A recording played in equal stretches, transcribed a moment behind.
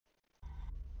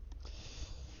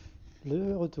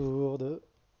Le retour de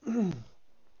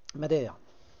Madère.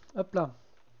 Hop là.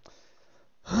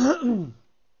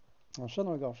 Un chat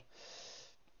dans la gorge.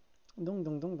 Donc.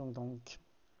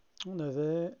 On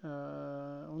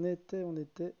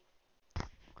était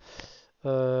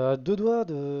à deux doigts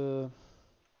de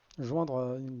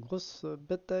joindre une grosse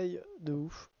bataille de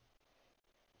ouf.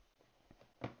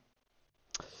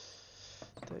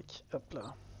 Tac, hop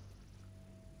là.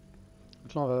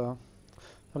 Donc là, on va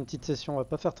faire une petite session. On va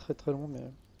pas faire très très long,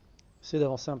 mais essayer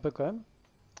d'avancer un peu quand même.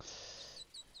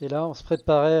 Et là, on se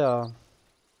préparait à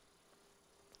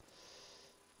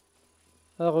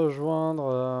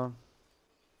rejoindre.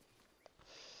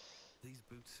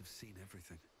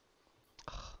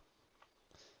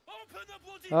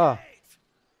 Ah,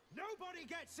 Nobody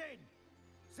gets in!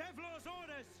 Zevlor's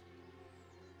orders!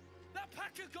 That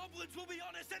pack of goblins will be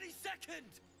on us any second!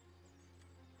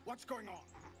 What's going on?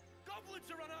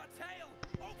 Goblins are on our tail!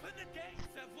 Open the gate,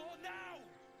 Zevlor, now!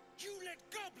 You let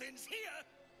goblins here?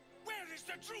 Where is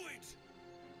the druid?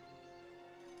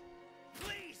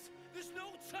 Please! There's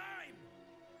no time!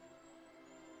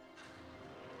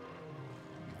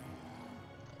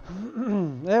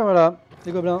 et voilà,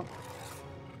 les gobelins.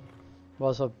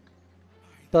 Bon, ça va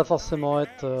pas forcément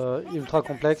être ultra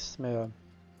complexe, mais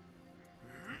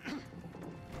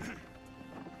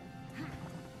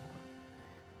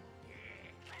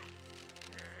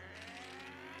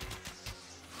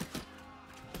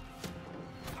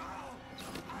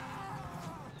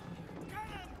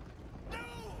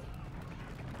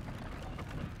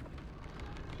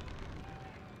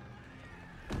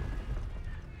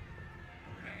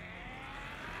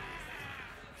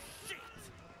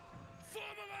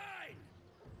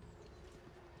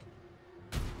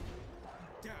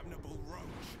Damnable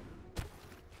roach!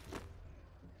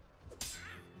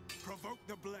 Provoke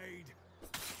the blade!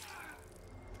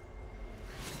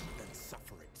 Then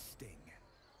suffer its sting.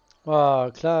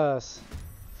 waouh, classe.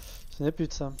 Ce n'est plus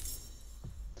de ça.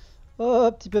 Oh,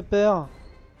 petit pépère.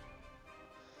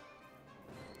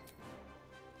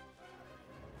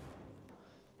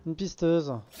 Une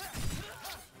pisteuse.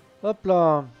 Hop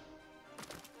là.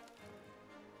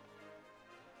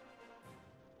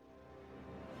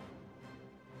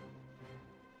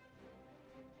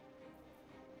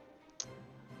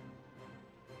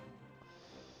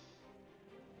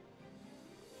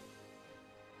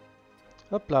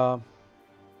 Hop là.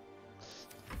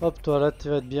 Hop, toi là, tu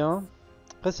vas être bien.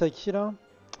 Après, c'est à qui là?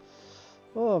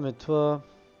 Oh, mais toi.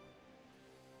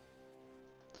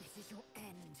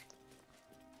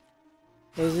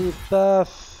 Vas-y,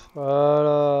 paf.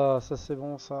 Voilà, ça c'est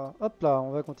bon ça. Hop là,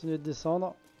 on va continuer de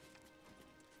descendre.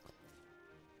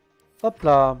 Hop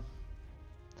là.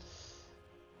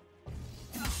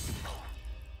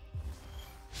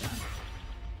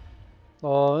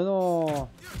 Oh non.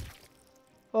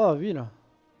 Oh, huile.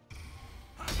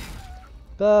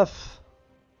 Paf.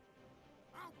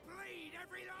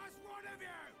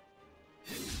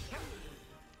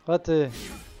 Raté.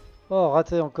 Oh,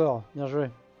 raté encore. Bien joué.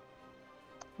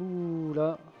 Ouh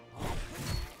là.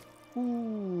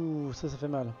 Ouh, ça fait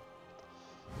mal.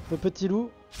 Le petit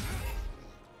loup.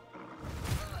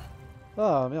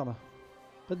 Ah merde.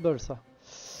 Pas de bol ça.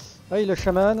 Aïe le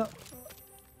chaman.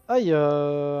 Aïe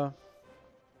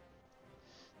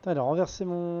Putain, il a renversé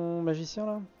mon magicien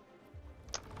là.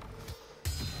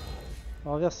 Il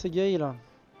a renversé Gale.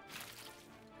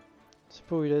 Je sais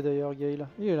pas où il est d'ailleurs Gale.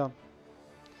 Il est là.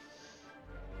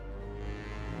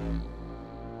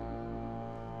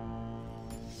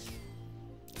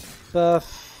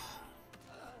 Paf.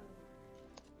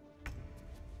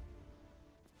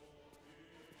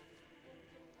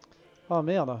 Oh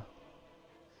merde.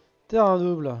 Terrain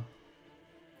double.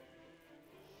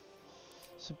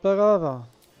 C'est pas grave.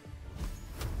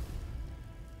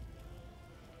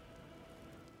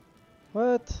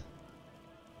 What?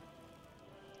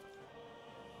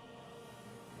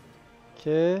 Ok.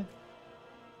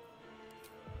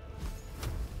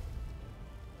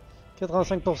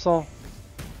 85%.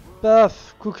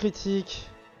 Paf. Coup critique.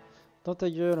 Dans ta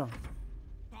gueule.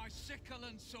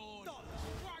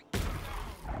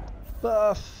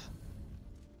 Paf.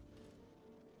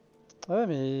 Ouais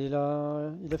mais il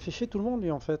a fait chier tout le monde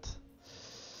lui en fait.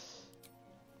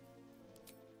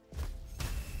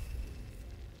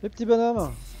 Les petits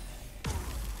bonhommes.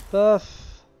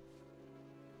 Paf.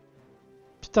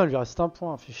 Putain, il lui reste un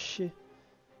point, fait chier.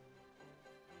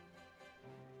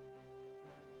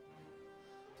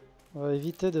 On va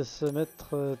éviter de se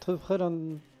mettre trop près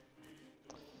l'un...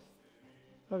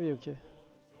 Ah oui, ok.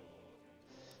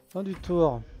 Fin du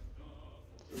tour.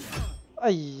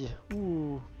 Aïe.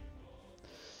 Ouh.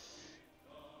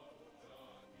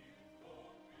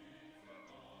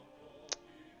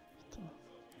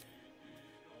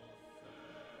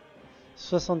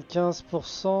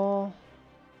 75%. En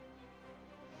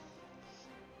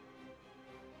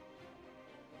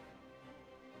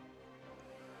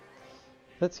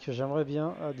fait, ce que j'aimerais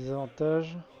bien à des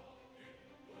avantages.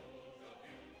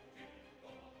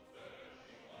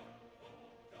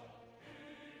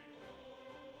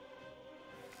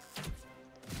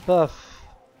 Paf.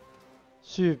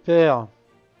 Super.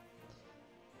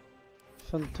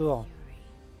 Fin de tour.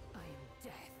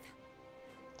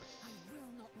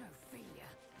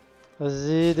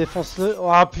 Vas-y, défonce-le.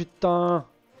 Oh putain.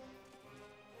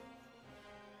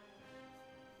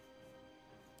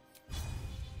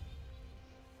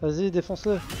 Vas-y,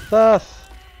 défonce-le.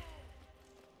 Paf.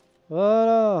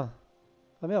 Voilà.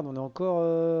 Ah merde, on est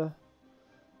encore...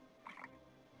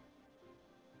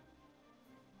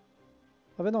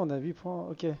 Ah bah non, on a 8 points,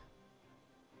 ok.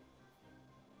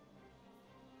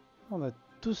 On a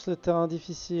tous le terrain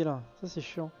difficile. Ça c'est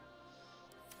chiant.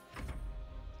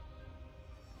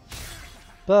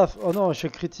 Paf. Oh non,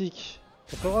 échec critique.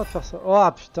 T'as pas le droit de faire ça.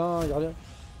 Oh putain, y'a rien.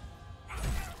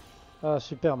 Ah,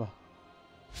 superbe.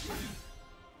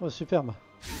 Oh, superbe.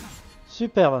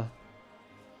 Superbe.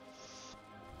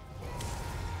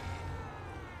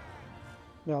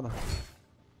 Merde.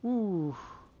 Ouh.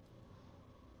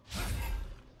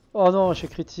 Oh non,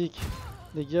 échec critique.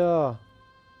 Les gars.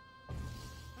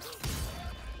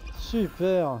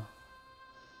 Super.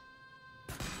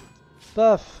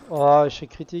 Paf. Oh, échec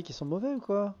critique, ils sont mauvais ou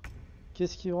quoi?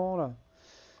 Qu'est-ce qu'ils vont là?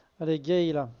 Allez,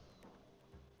 gay là.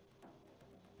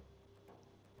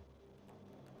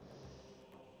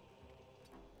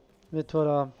 Mets-toi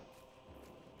là.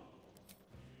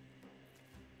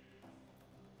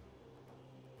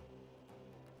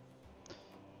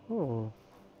 Oh.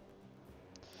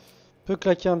 Peut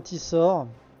claquer un petit sort.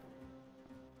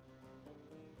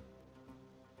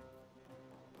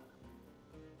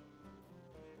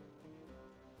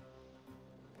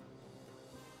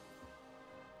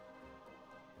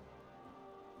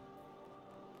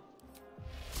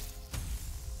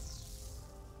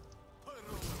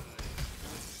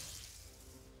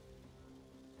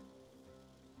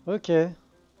 Ok.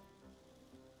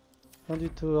 Fin du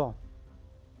tour.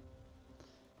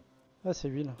 Ah, c'est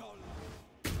huile.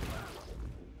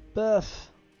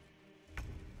 Paf.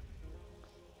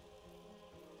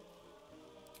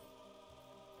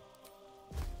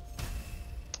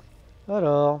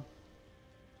 Alors.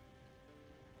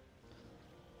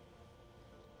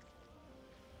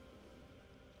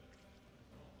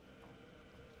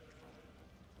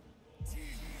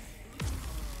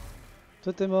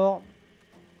 Toi t'es mort.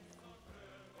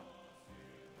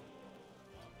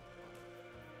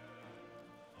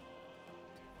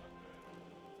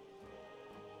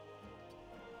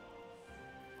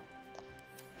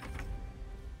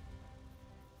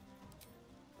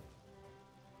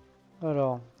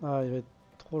 Alors. Ah, il va être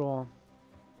trop loin.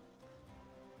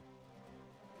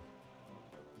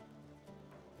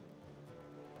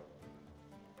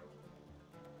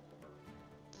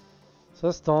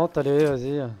 Ça se tente, allez,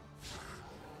 vas-y.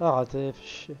 Ah, raté, fais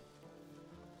chier.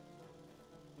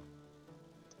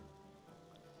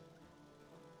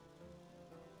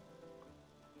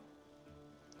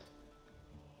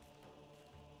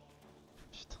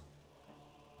 Putain.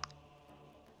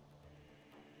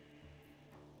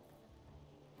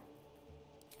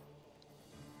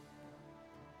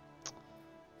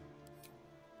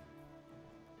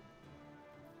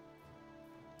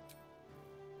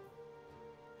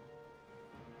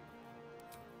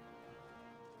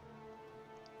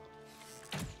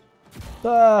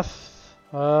 Paf.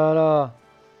 Voilà.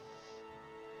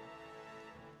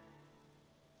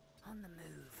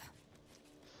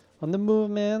 On the move,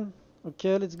 man. Ok,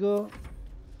 let's go.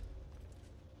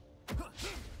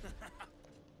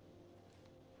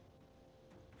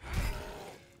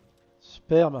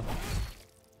 Superbe.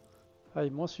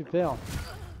 Aïe, moins super.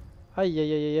 Aïe,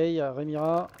 aïe, aïe, aïe, aïe,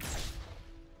 Remira.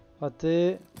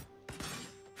 Raté.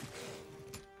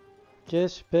 Ok,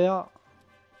 super.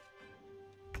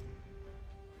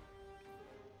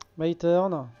 My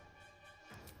turn.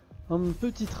 Un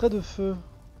petit trait de feu.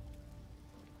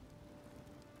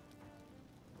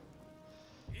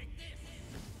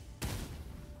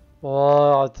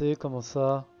 Oh, raté, comment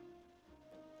ça?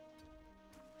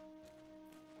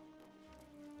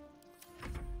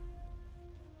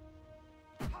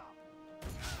 Oh,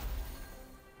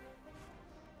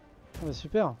 mais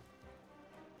super.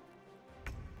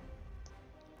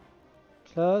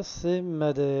 Là, c'est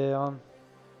Madère.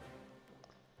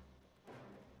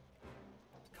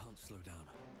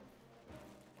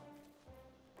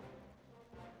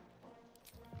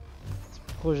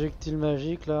 Projectile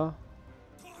magique là.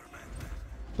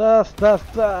 Paf, paf,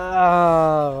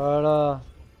 paf. Voilà.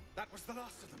 That was the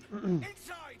last of them.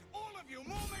 Inside, all of you,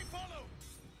 more may follow.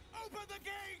 Open the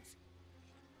gate.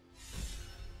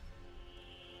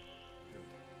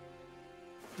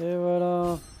 Et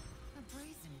voilà. A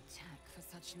brazen attack for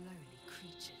such lowly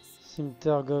creatures.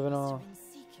 Cimetière Gobelins. Must have been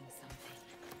seeking something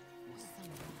or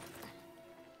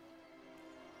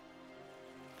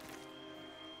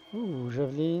someone. Ouh,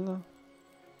 javeline.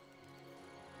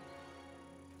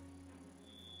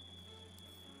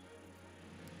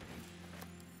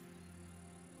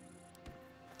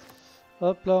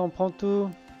 Hop là, on prend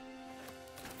tout.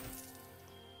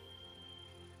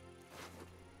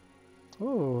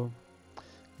 Oh,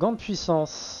 gant de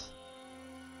puissance.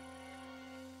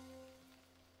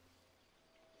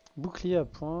 Bouclier à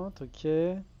pointe, ok.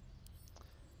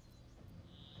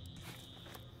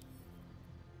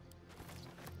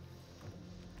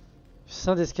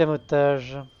 Sein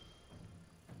d'escamotage.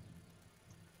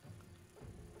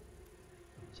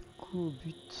 Coup au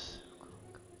but.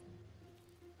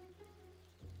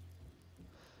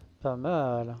 Pas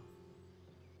mal.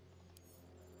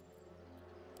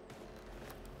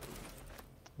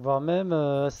 Voire même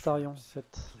Astarion en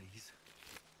fait. Please.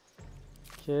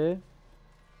 Ok.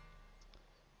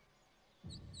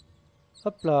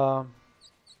 Hop là.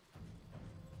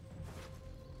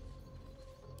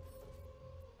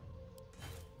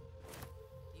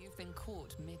 You've been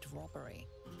caught mid-robbery.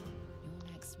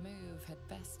 Your next move had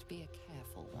best be a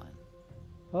careful one.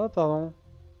 Oh pardon.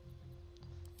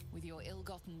 With your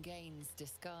ill-gotten gains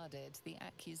discarded, the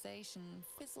accusation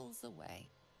fizzles away.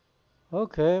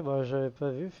 Ok, bah j'avais pas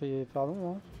vu, fait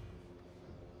pardon. Hein.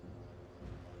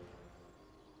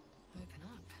 Open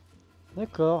up.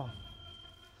 D'accord.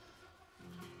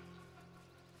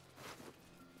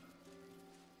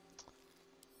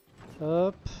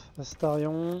 Hop,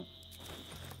 Astarion.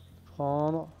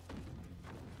 Prendre.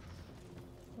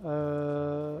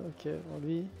 Ok, bon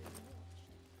lui.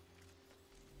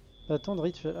 Bâton de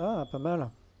rituel. Ah, pas mal.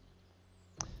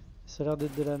 Ça a l'air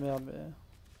d'être de la merde, mais.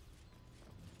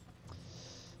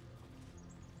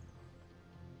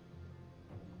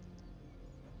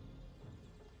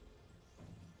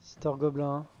 Sister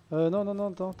Gobelin. Non, non,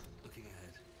 non, attends. Looking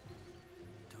ahead.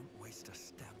 Don't waste a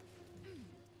step.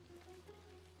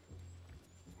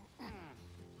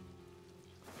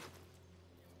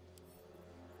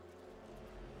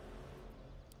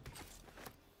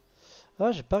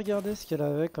 Ah, j'ai pas regardé ce qu'elle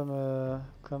avait comme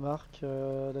arc,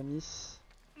 la Miss.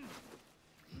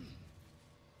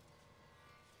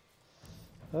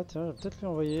 Ah, tiens, je vais peut-être lui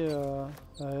envoyer à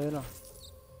elle.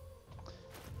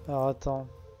 Alors, attends.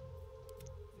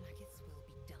 Nuggets will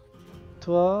be done.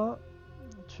 Toi,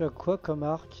 tu as quoi comme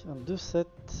arc? Un 2-7.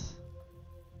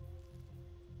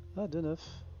 Ah, 2-9.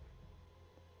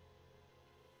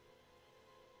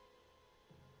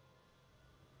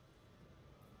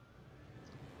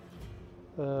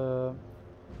 Euh...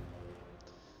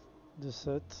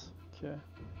 2-7. Ok.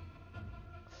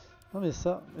 Non, mais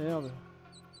ça, merde.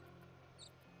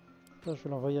 Attends, je vais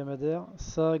l'envoyer à Madère.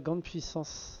 Ça, gant de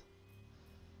puissance.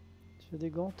 Tu as des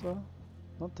gants, toi?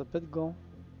 Non, t'as pas de gants.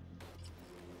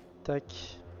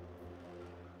 Tac.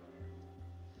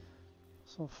 On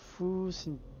s'en fout,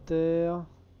 cimetière.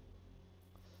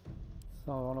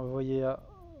 Ça, on va l'envoyer à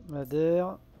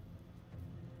Madère.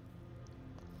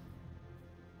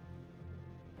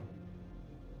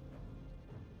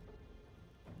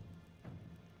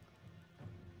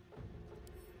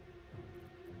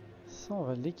 Ça, on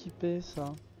va l'équiper,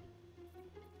 ça.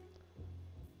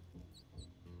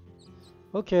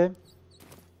 Ok.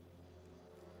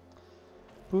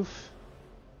 Pouf.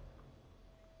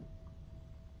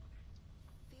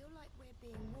 Feel like we're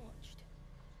being watched.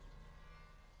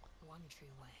 One true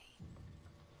way.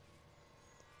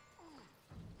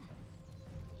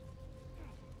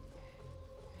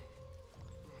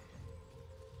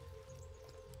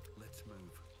 Let's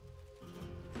move.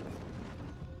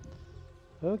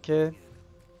 Ok.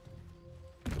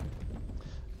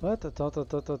 What?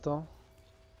 Attends.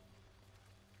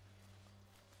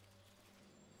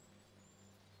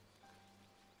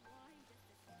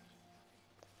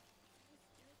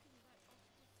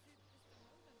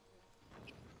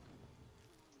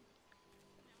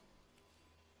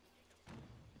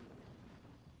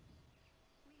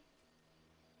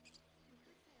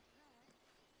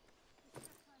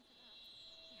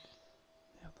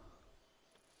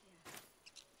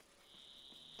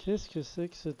 Qu'est-ce que c'est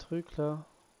que ce truc là?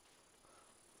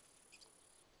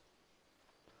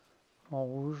 En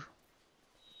rouge.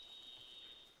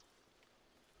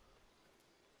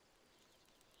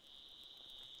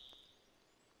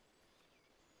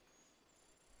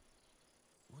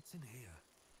 What's in here?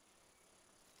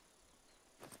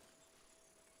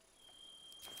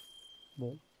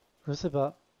 Bon, je sais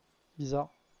pas. Bizarre.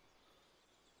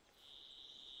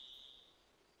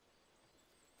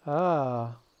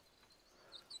 Ah,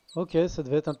 ok, ça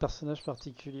devait être un personnage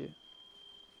particulier.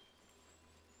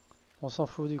 On s'en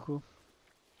fout du coup.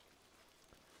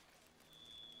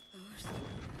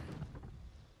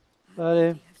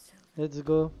 Allez, let's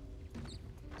go.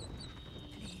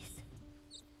 Please,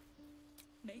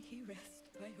 may he rest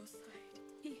by your side.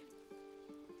 He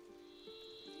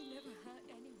never hurt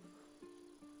anyone.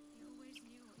 He always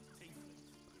knew what to say.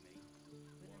 Tiffelins, you mean?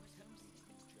 When I was homesick.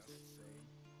 Just saying.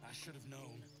 I should have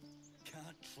known.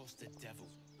 Can't trust a devil.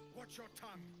 Watch your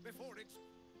tongue before it's...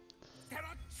 There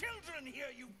are children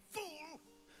here, you fool!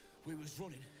 We was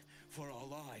running for our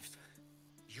lives.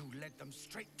 You led them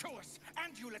straight to us,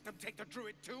 and you let them take the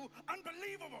druid too?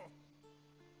 Unbelievable!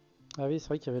 Ah oui, c'est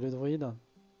vrai qu'il y avait le druide.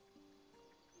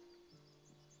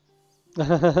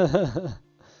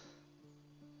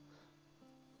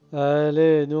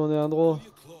 Allez, nous on est un draw. Pull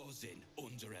your claws in,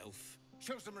 under-elf.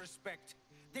 Show some respect.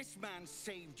 This man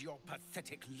saved your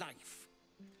pathetic life.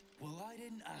 Well, I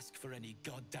didn't ask for any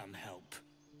goddamn help.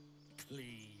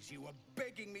 Please, you were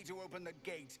begging me to open the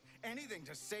gate. Anything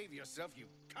to save yourself, you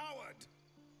coward!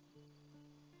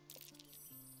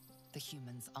 The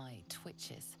human's eye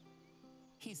twitches.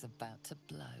 He's about to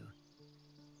blow.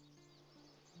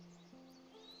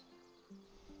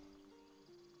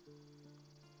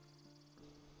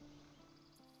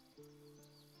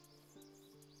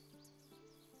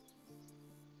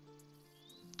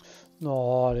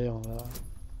 Non, allez, on va...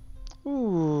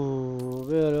 Ouh,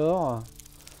 mais alors...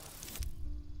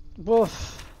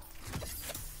 Bof.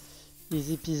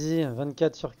 Easy peasy,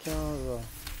 24 sur 15.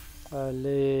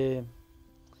 Allez...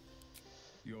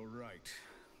 You're right.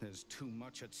 There's too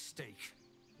much at stake.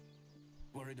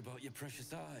 Worried about your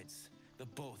precious hides, the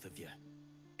both of you.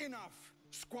 Enough!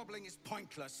 Squabbling is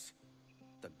pointless.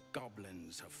 The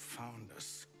goblins have found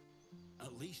us.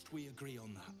 At least we agree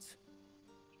on that.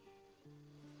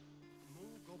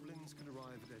 More goblins could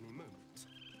arrive at any moment.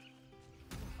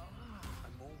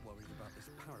 I'm more worried about this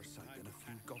parasite than a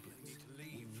few goblins.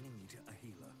 We need a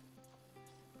healer.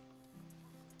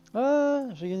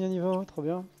 Ah, j'ai gagné un niveau, trop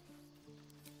bien.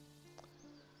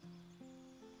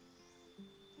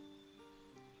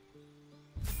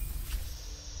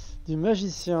 Du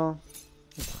magicien.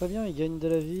 Très bien, il gagne de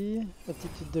la vie.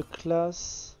 Aptitude de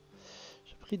classe.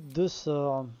 J'ai pris 2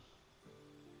 sorts.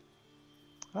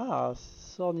 Ah,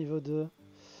 sort niveau 2.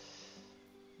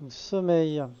 Donc,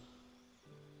 sommeil.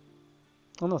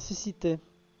 Oh non, cécité.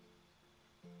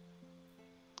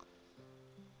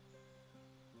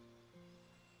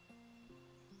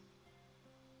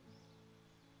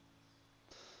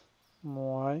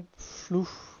 Ouais, flou.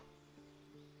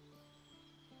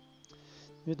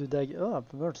 Mieux de dague. Oh, un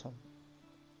peu mal ça.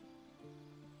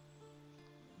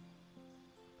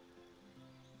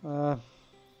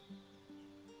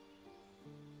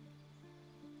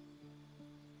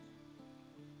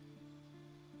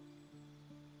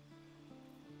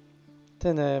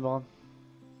 Ténèbres.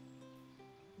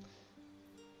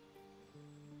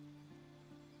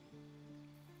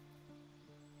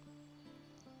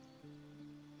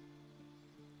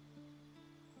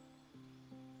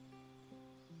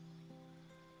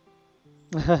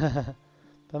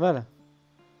 Pas mal.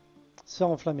 Sœur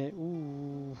enflammée.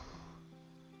 Ouh.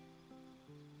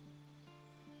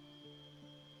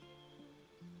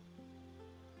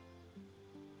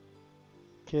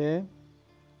 Ok.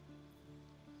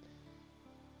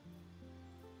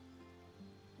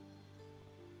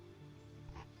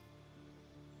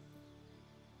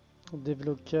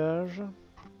 Déblocage.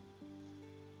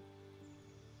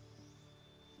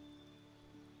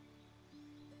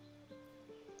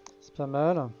 C'est pas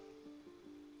mal.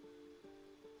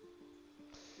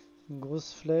 Une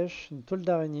grosse flèche, une toile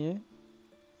d'araignée.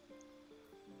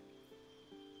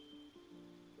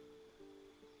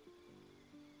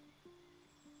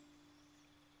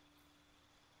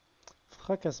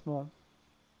 Fracassement.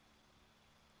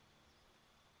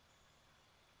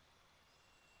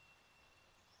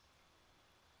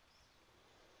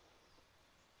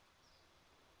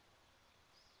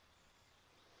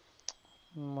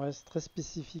 Ouais, c'est très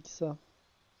spécifique ça.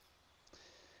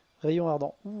 Rayon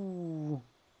ardent. Ouh.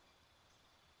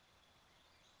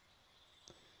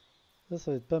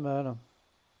 Ça va être pas mal.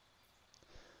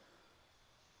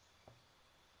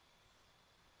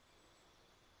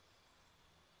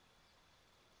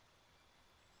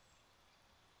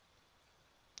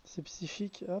 C'est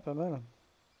psychique. Ah, pas mal.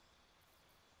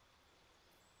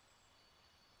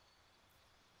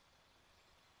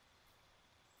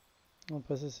 On va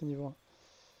passer à ce niveau.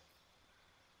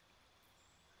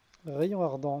 Rayon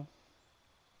ardent.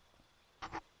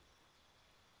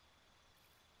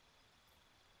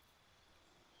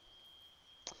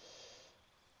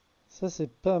 Ça c'est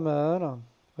pas mal.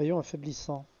 Rayon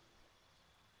affaiblissant.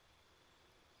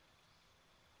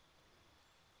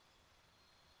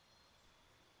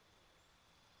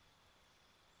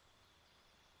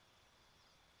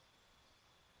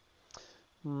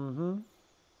 Mhm.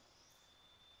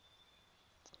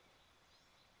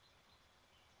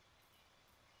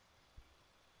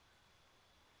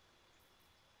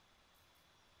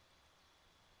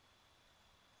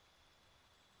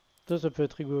 Ça peut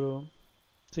être rigolo.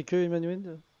 C'est que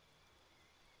Emmanuel?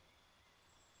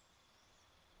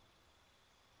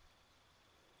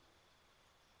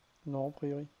 Non, a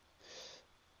priori.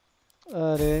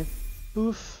 Allez,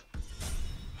 pouf.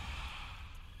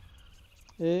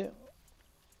 Et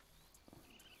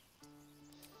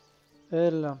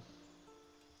elle.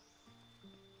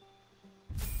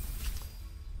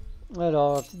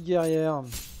 Alors, petite guerrière.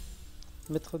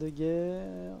 Maître de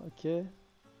guerre, ok.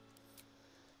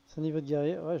 C'est un niveau de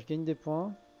guerrier. Ouais, je gagne des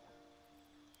points.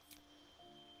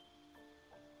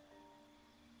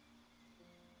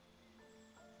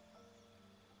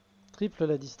 Triple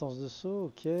la distance de saut,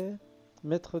 ok.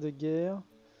 Maître de guerre.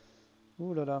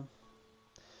 Ouh là là.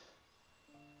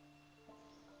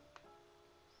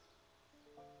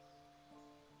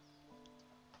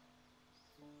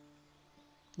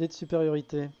 Dé de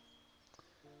supériorité.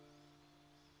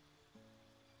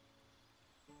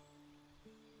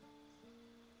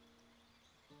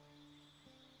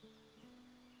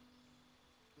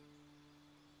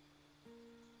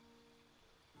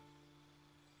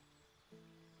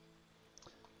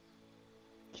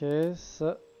 Ok,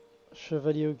 ça.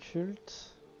 Chevalier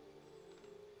occulte.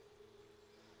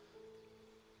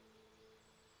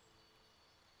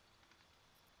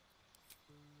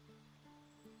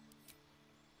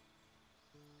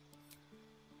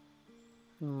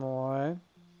 Ouais.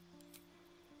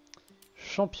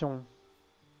 Champion.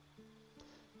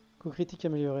 Coup critique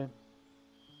amélioré.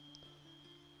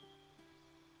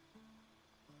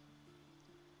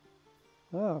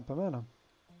 Ah, pas mal.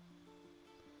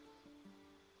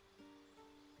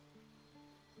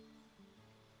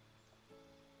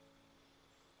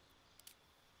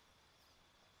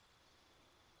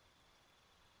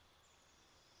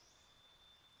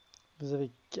 Vous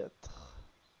avez 4.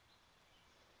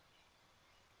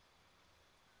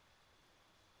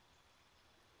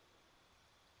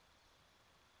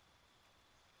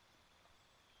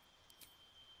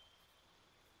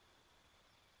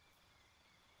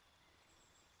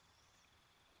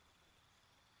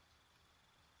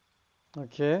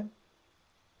 Ok.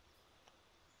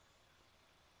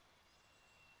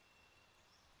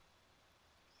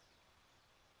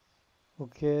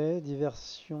 Ok,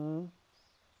 diversion.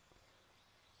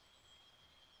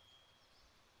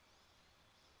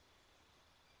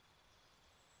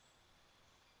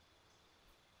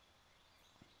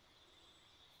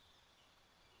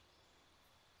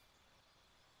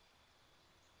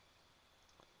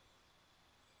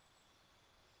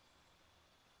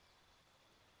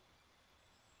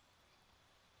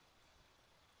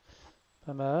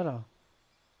 Pas mal.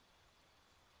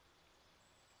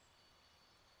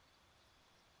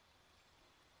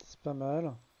 C'est pas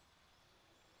mal.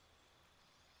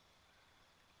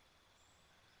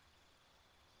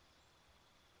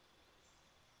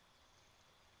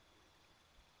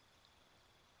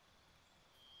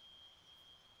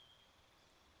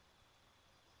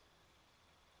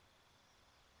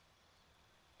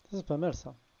 Ça, c'est pas mal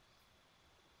ça.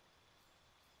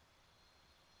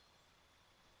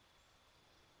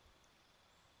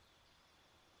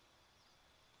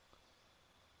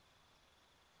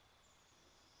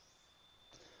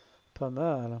 Pas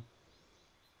mal.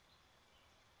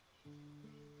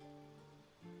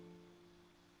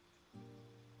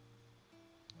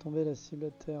 Tomber la cible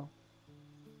à terre.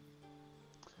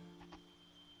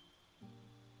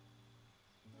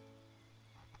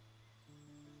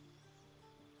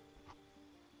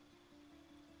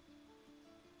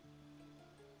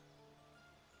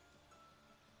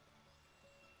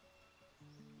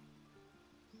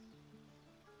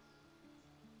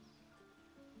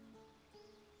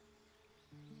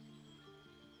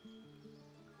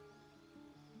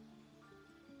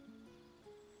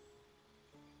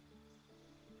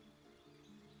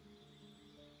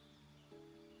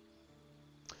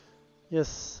 Il y a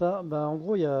ça. Bah, en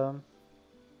gros, il y a.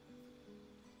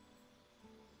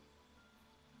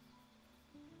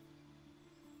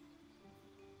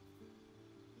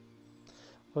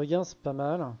 Regain, c'est pas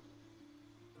mal.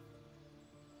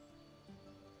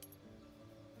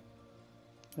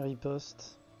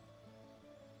 Riposte.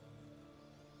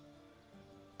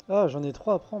 Ah, j'en ai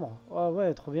 3 à prendre. Ah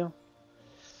ouais, trop bien.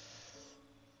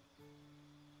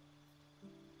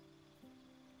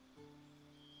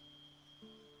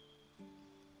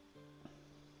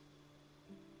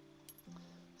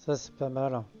 Ça c'est pas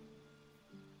mal.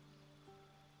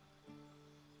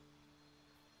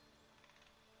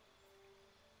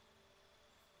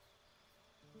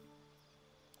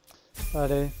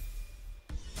 Allez.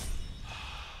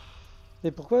 Et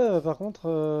pourquoi par contre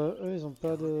eux ils ont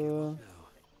pas de...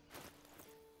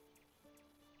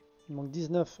 Il manque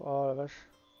 19. Oh la vache.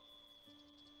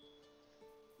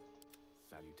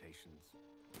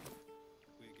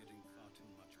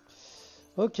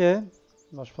 Ok.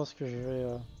 Bon, je pense que je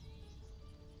vais...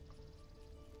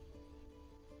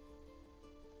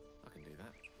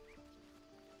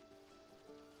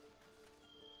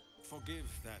 Forgive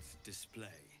that display.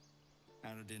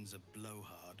 Aradin's a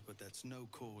blowhard, but that's no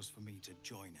cause for me to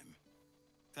join him.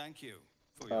 Thank you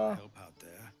for your help out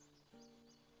there.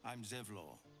 I'm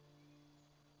Zevlor.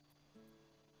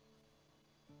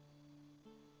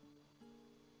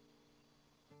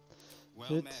 Well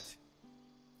Zut. met.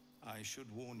 I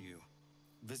should warn you,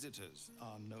 visitors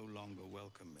are no longer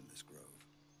welcome in this grove.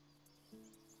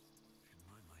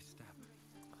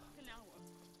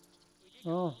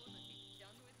 Oh.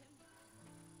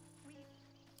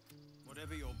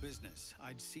 Whatever your business,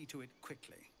 I'd see to it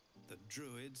quickly. The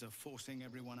druids are forcing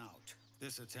everyone out.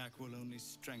 This attack will only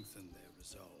strengthen their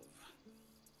resolve.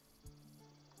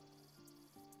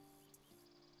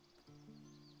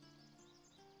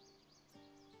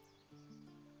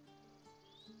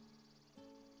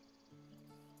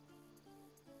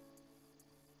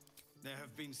 There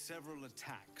have been several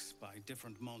attacks by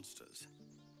different monsters.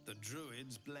 The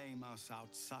druids blame us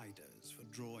outsiders for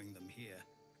drawing them here.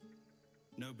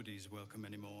 Nobody's welcome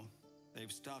anymore.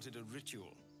 They've started a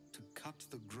ritual to cut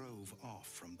the grove off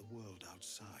from the world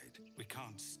outside. We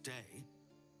can't stay,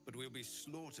 but we'll be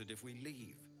slaughtered if we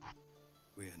leave.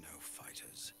 We're no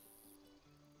fighters.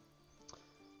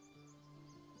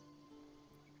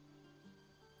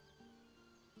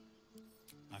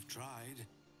 I've tried.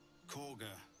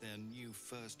 Korga, their new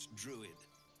first druid,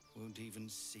 won't even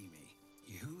see me.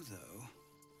 You, though...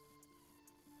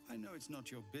 I know it's not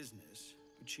your business,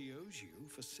 but she owes you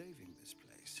for saving this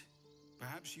place.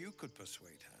 Perhaps you could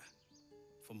persuade her,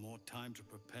 for more time to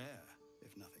prepare,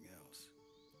 if nothing else.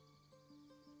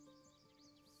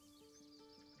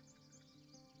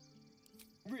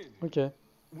 Really? Ok.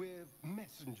 We're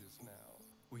messengers now.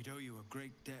 We'd owe you a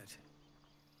great debt.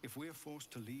 If we're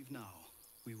forced to leave now,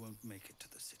 we won't make it to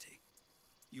the city.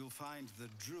 You'll find the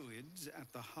druids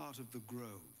at the heart of the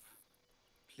grove.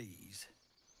 Please,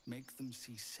 make them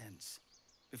see sense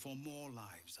before more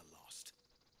lives are lost.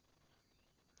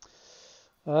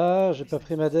 Ah, j'ai pas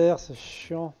pris ma DR, c'est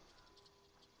chiant.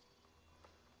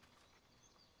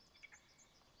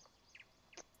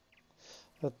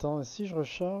 Attends, et si je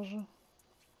recharge?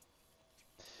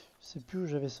 Je sais plus où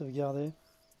j'avais sauvegardé.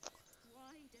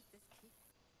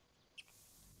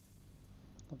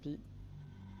 Tant pis.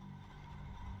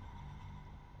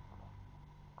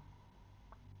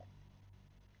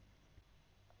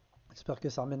 J'espère que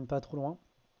ça remène pas trop loin.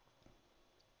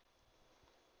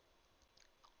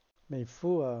 Mais il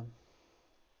faut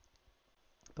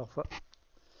parfois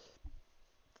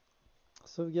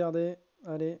sauvegarder.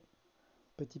 Allez,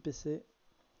 petit PC.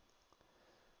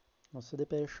 On se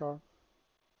dépêche.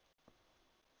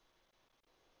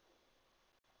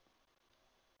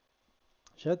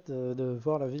 J'ai hâte de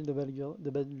voir la ville de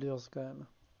Baldur quand même.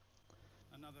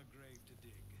 Another grave to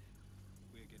dig.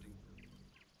 We're getting...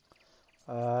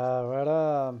 Ah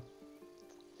voilà.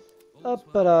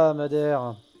 Hop là,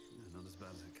 Madère.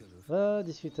 Va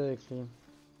discuter avec lui.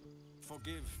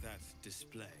 Forgive that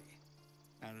display.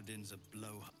 Aradin's a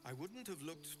blow. I wouldn't have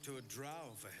looked to a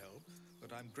drow for help,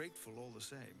 but I'm grateful all the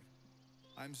same.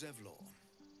 I'm Zevlor.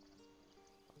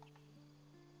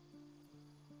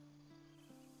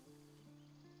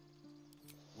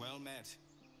 Well met.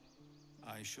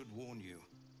 I should warn you,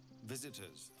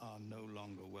 visitors are no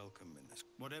longer welcome in this.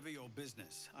 Whatever your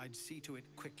business, I'd see to it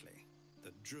quickly.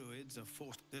 The druids are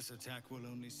forced. This attack will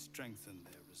only strengthen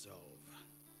their resolve.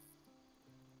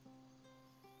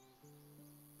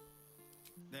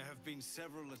 There have been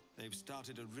several... They've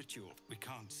started a ritual. We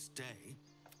can't stay,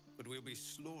 but we'll be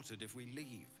slaughtered if we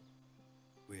leave.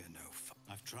 We're no fun.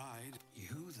 I've tried.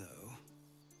 You, though...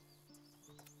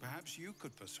 Perhaps you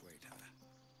could persuade her.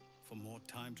 For more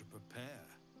time to prepare,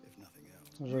 if nothing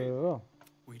else. Je vais voir.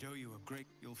 We'd owe you a great...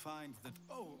 You'll find that...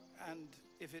 Oh, and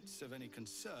if it's of any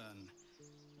concern,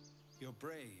 you're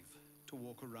brave to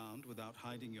walk around without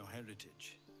hiding your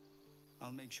heritage.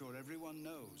 I'll make sure everyone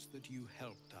knows that you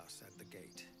helped us at the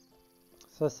gate.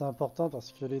 Ça c'est important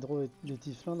parce que les drôles et les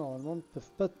Tiffelins normalement ne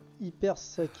peuvent pas hyper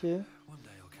saquer.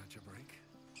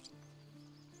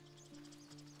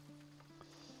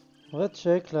 On va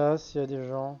check là s'il y a des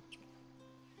gens.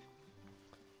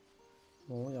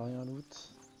 Bon, y a rien loot.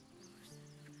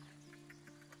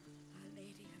 Our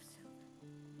Lady of Silver.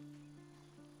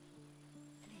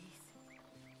 Please.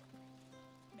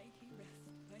 May he rest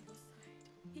by your side.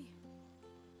 He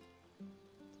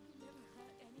never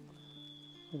hurt anyone.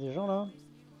 Y a des gens là? Always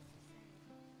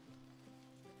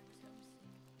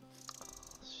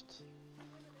knew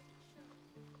what to say. But there was no mistake.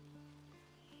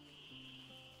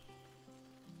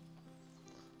 Zut.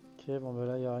 Ok, bon bah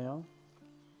là y a rien.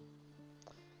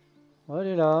 On va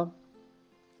aller là.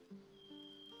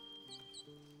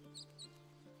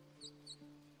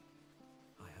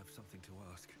 I have something to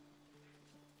ask.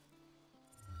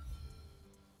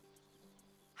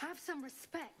 Have some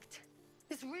respect.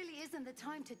 This really isn't the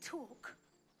time to talk.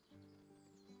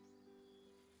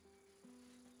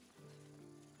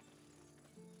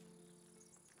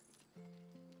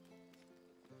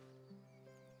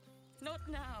 Not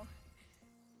now.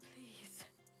 Please.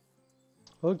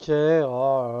 Ok,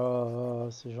 oh,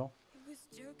 ces gens. He was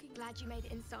joking. Glad you made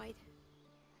it inside.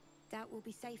 Doubt we'll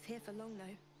be safe here for long,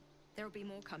 though. There'll be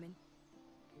more coming.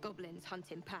 Goblins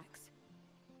hunt in packs.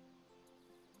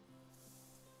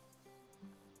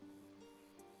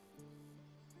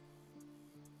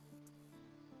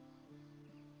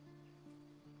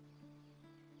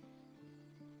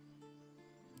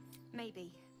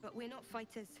 Maybe, but we're not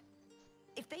fighters.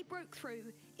 If they broke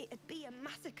through, it'd be a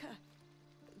massacre.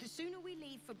 The sooner we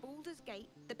leave for Baldur's Gate,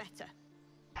 the better.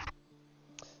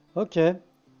 Ok.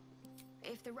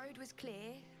 If the road was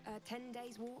clear, a 10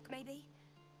 days walk maybe.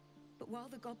 But while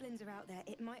the goblins are out there,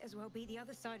 it might as well be the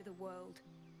other side of the world.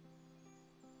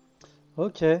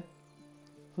 Ok.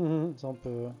 Ça on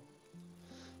peut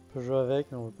jouer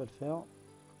avec, mais on va pas le faire.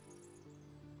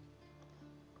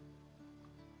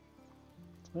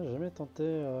 Ouais, j'ai jamais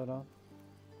tenté là.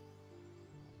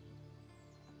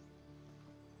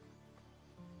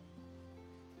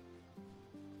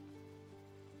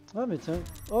 Ah mais tiens.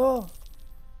 Oh!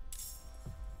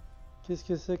 Qu'est-ce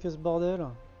que c'est que ce bordel?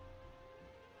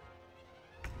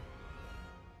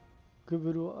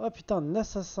 Gobelins. Ah putain, un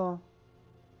assassin!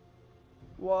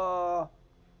 Waouh!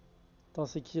 Attends,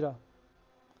 c'est qui là?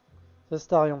 C'est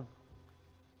Starion.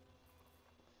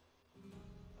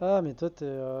 Ah mais toi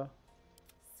t'es...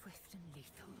 Swift and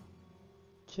lethal.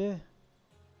 Ok.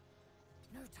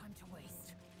 No time to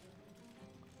waste.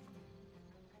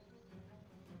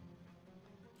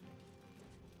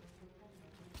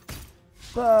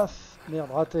 Paf!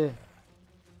 Merde, raté.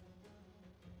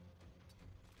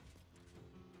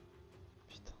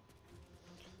 Putain.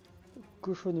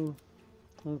 Cochonou.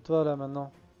 Donc toi là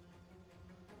maintenant.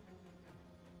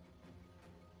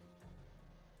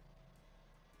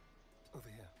 Over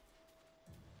here.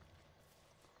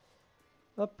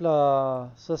 Hop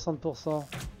là, 60%.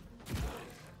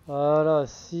 Voilà,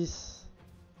 6.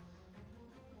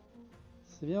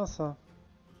 C'est bien ça.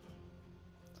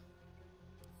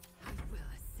 I will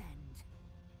ascend.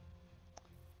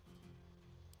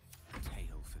 A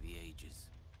tale for the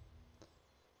ages.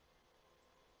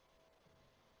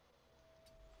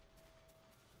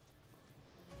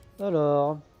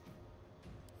 Alors.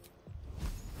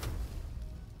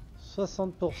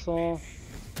 60%.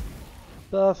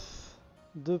 Paf.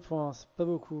 2 points, c'est pas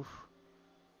beaucoup.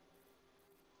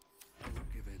 I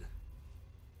won't give in.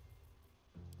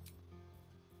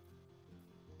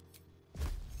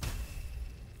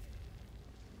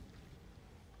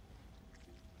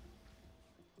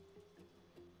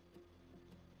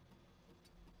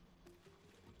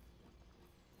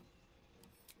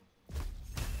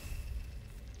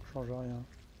 Change rien.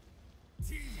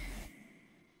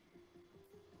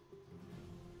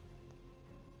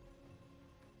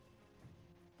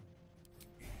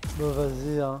 Bon,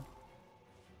 vas-y, hein.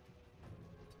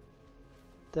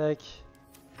 Tac.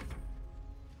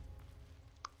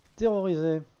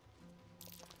 Terrorisé.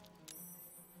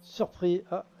 Surpris.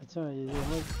 Ah, tiens, il y a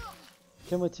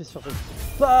qu'à moitié surpris.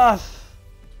 Paf!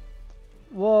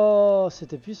 Wow,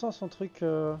 c'était puissant son truc.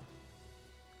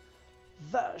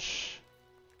 Vache!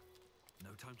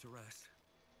 No time to rest.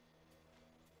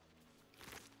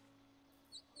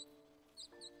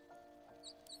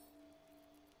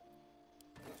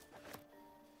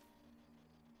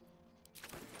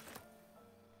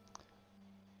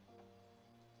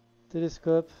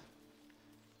 Télescope.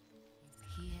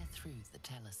 Peer through the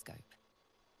telescope.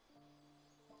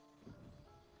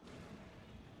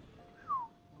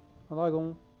 Un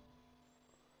dragon.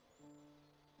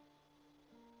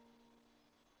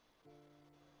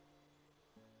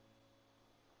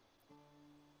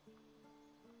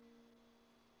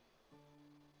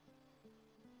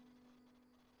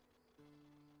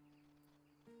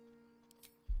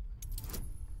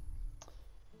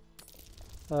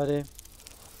 Allez.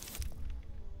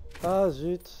 Ah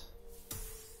zut.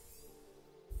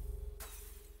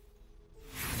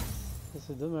 Ça,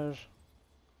 c'est dommage.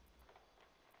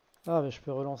 Ah mais je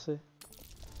peux relancer.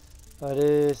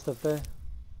 Allez, s'il te plaît.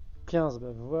 15,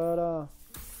 bah voilà.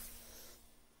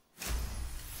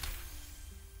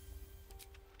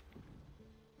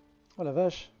 Oh la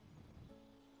vache.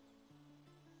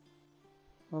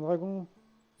 Un dragon.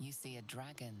 You see a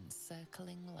dragon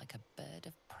circling like a bird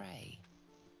of prey,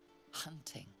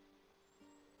 hunting.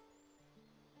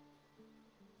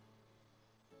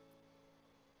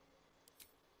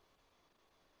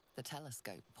 The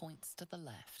telescope points to the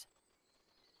left.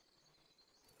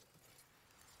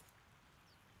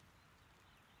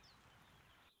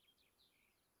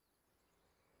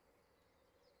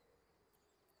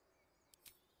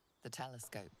 The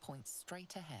telescope points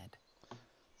straight ahead.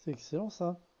 C'est excellent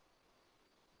ça.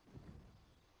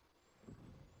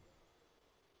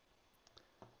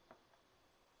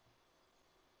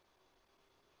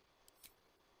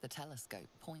 The telescope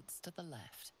points to the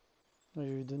left.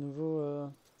 J'ai eu de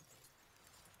nouveau...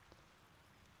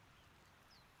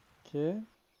 Ok.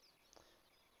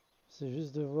 C'est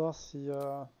juste de voir si...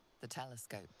 The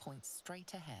telescope points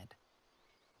straight ahead.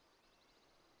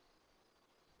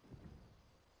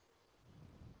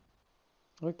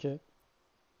 Ok.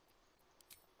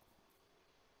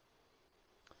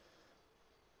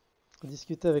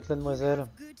 Discuter avec la demoiselle.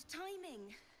 Good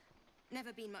timing.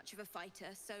 Never been much of a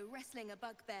fighter, so wrestling a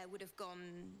bugbear would have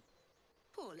gone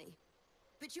poorly.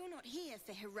 But you're not here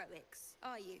for heroics,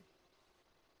 are you?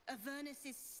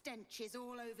 Avernus's stench is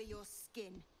all over your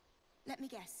skin. Let me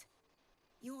guess.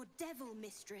 Your devil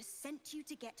mistress sent you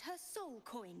to get her soul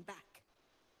coin back.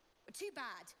 Too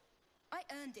bad. I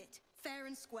earned it, fair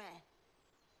and square.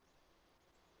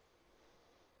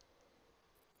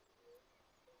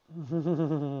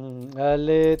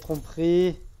 Allez,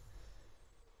 tromperie.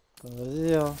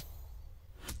 Vas-y, hein.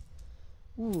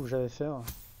 Ouh, j'avais fait un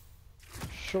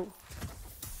chaud.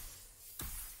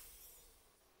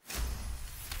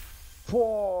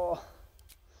 Oh.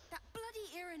 That bloody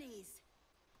Irenes.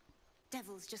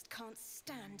 Devils just can't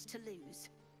stand to lose.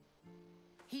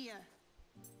 Here.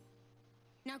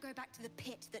 Now go back to the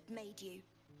pit that made you.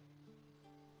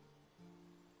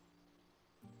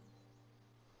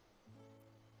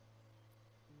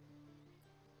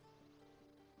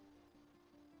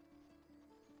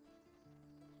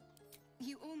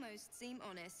 You almost seem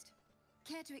honest.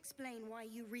 Care to explain why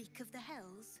you reek of the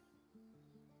hells?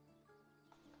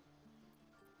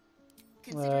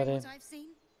 Considering what I've seen,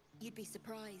 you'd be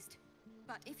surprised.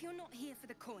 But if you're not here for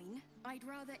the coin, I'd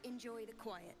rather enjoy the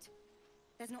quiet.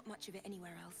 There's not much of it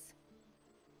anywhere else.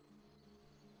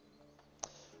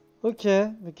 Ok,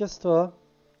 mais casse-toi.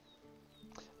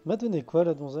 M'a donné quoi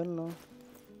la donzelle là?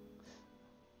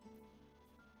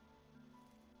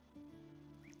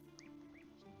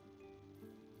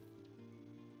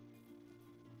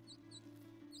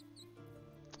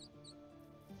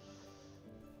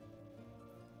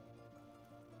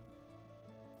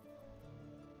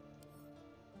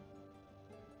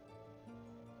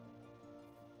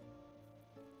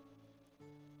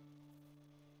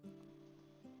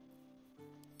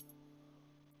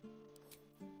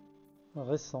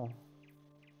 Récent.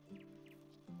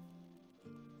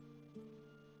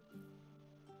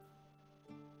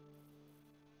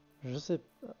 Je sais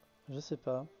pas. Je sais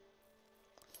pas.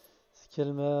 Ce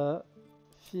qu'elle m'a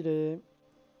filé.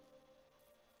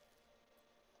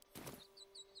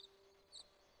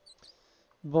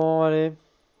 Bon, allez.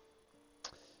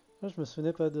 Ah, je me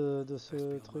souvenais pas de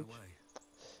ce truc.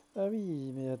 Ah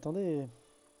oui, mais attendez.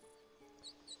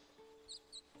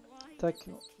 Tac.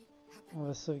 On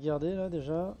va sauvegarder là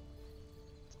déjà.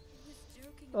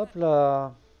 Hop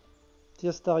là. Petit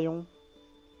Astarion.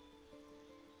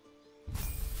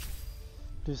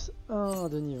 Plus 1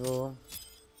 de niveau.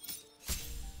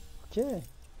 Ok.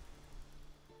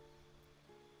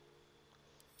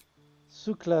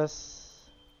 Sous-classe.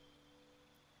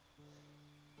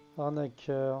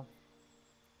 Arnaqueur.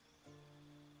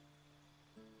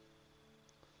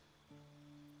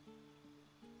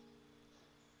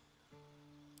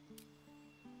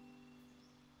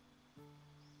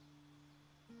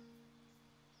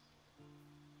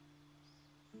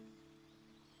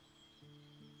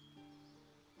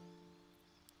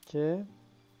 Ok.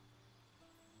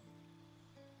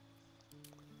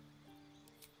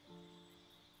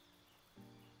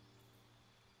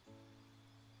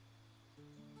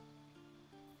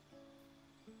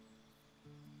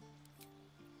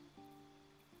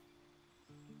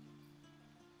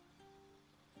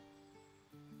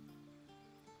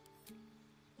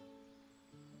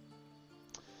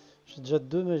 J'ai déjà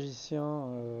 2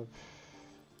 magiciens.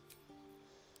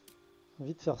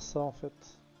 envie de faire ça en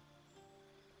fait.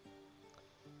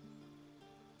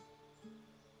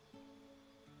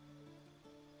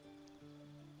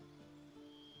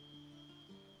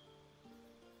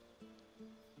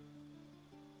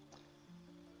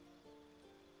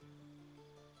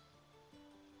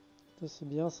 Ça, c'est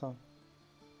bien ça.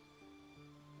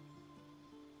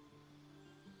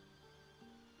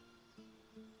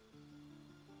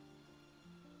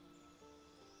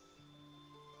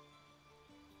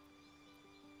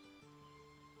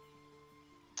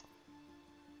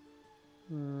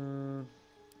 Hmm.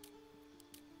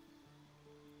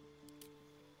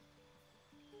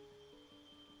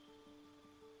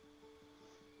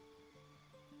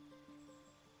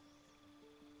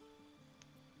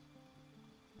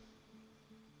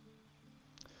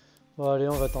 Bon allez,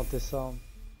 on va tenter ça. I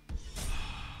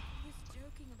was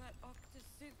joking about octa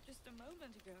soup just a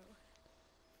moment ago.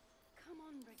 Come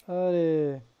on, Rick.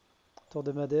 Allez, tour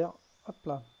de Madère. Hop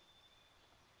là.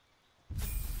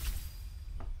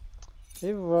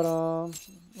 Et voilà.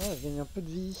 Ouais, je gagne un peu de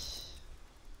vie.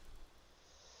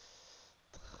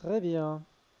 Très bien.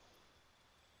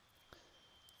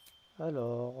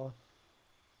 Alors.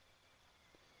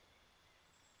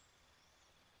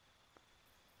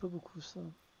 Pas beaucoup ça.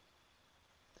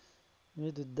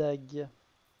 Mais de dagues.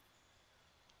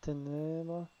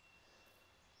 Ténèbres.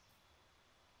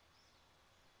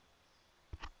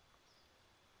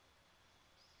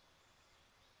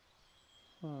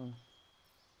 Hmm.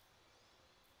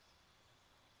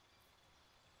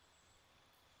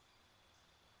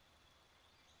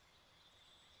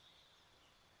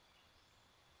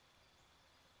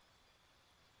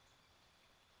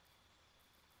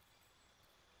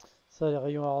 Ça, les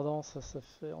rayons ardents, ça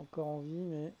fait encore envie,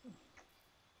 mais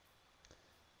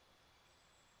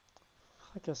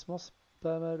fracassement, c'est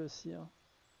pas mal aussi, hein.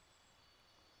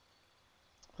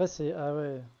 Après, c'est... Ah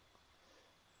ouais.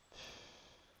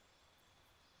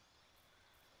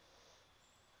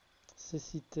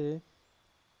 Cécité.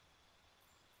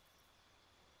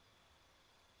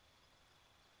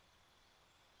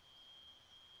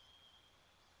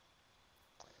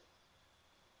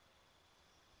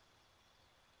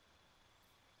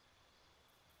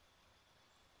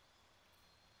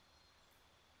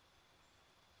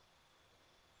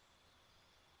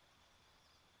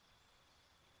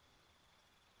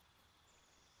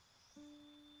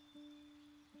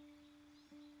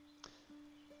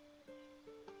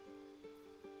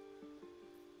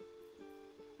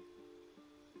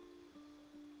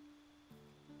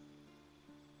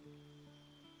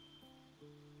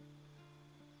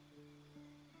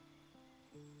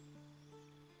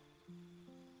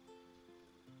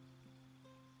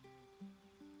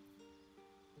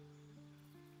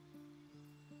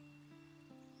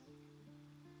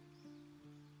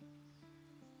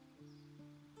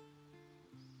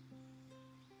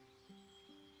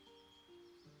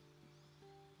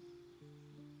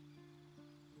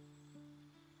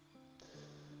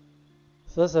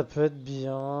 Ça peut être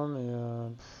bien,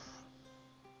 mais...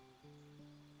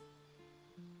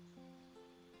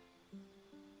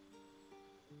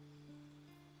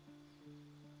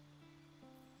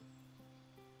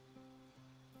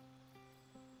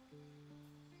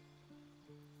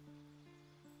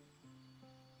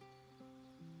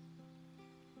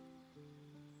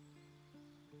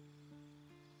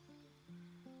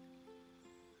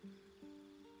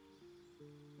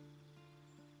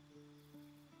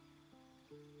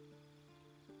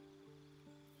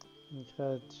 Une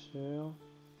créature...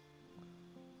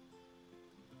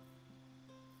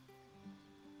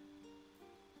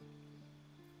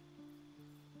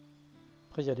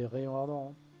 Après, il y a les rayons ardents,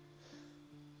 hein.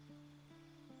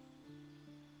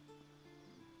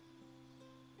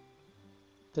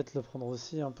 Peut-être le prendre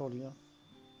aussi, hein, pour lui, hein.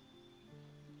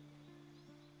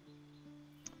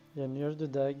 Il y a un nuage de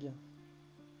dagues.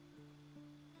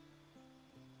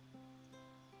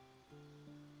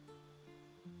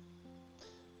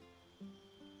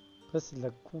 Après, c'est de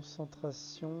la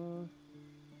concentration.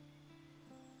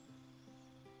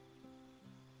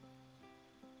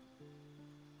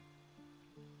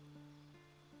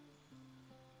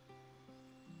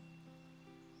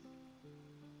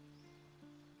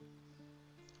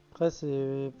 Après,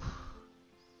 c'est...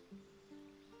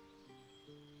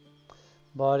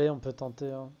 Bon, allez, on peut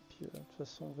tenter, hein. Puis, de toute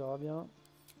façon, on verra bien.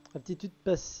 Aptitude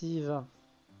passive.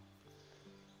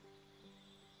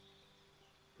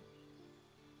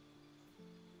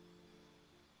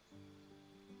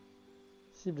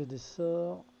 Cible des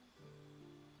sorts.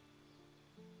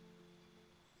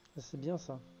 C'est bien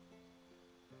ça.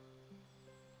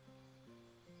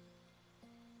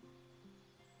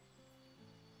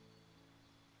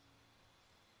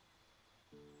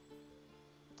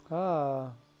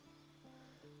 Ah.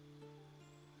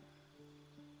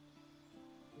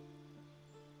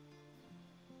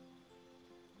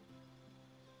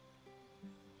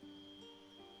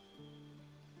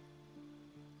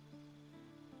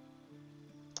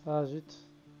 Ah zut.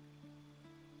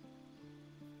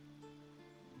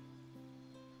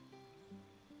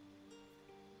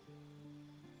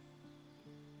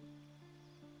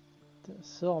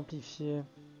 Sort amplifié.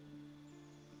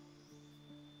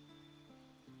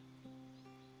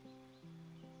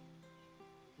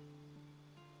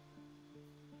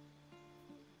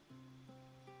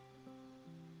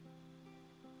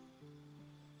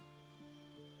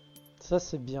 Ça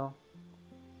c'est bien.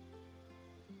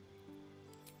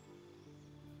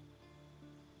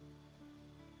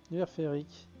 Univers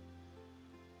féerique.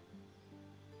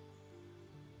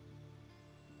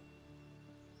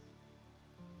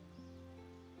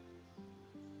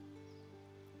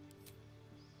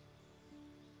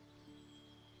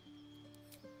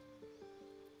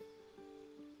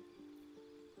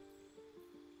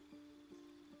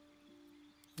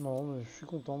 Non, mais je suis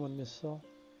content moi de mes sorts.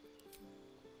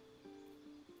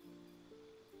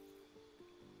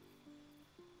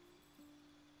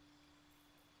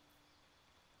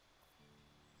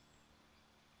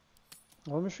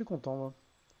 Ouais, mais je suis content moi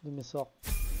de mes sorts.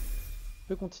 Je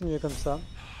peux continuer comme ça.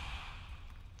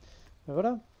 Et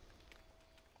voilà.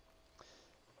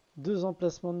 2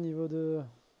 emplacements de niveau 2.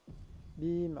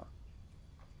 Bim.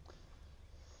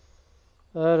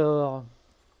 Alors.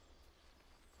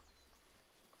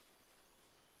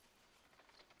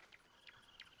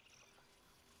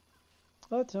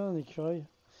 Ah tiens, un écureuil.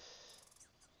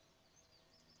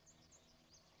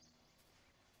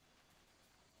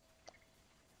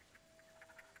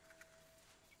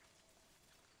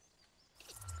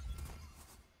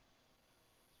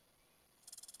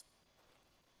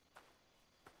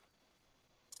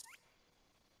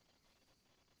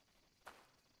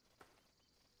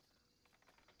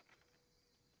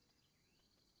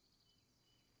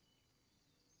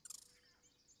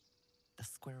 The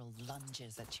squirrel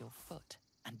lunges at your foot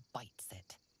and bites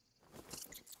it.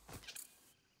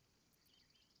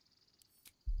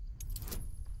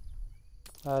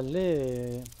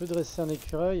 Allez, on peut dresser un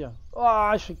écureuil.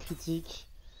 Ah, je suis critique.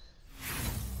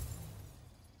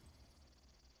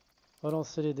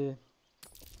 Relancer les dés.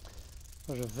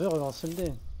 Je veux relancer le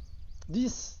dé.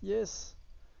 10, yes.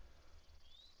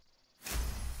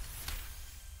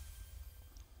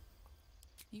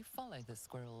 You follow the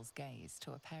squirrel's gaze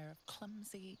to a pair of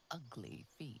clumsy, ugly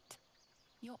feet.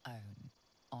 Your own,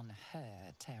 on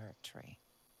her territory.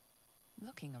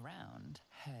 Looking around,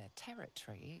 her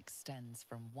territory extends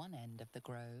from one end of the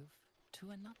grove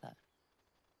to another.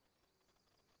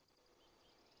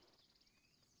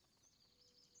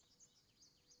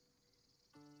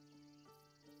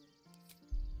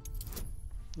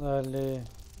 Allez.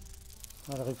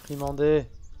 On va le réprimander.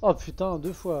 Oh putain,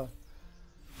 2 fois.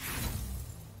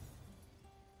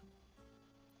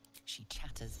 She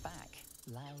chatters back,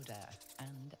 louder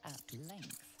and at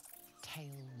length.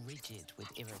 Tail rigid with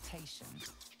irritation,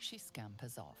 she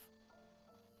scampers off.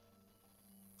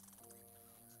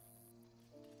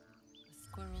 The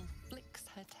squirrel flicks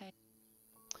her tail.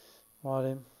 Bon,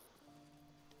 allez.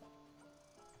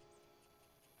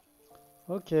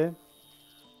 Ok.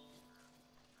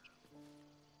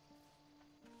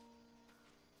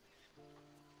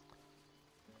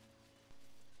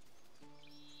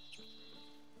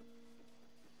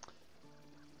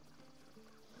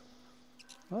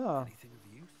 Ah. Anything of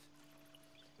use?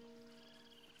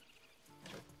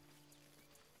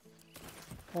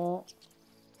 En...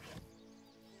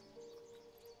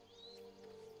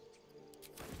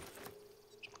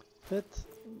 fait,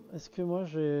 est-ce que moi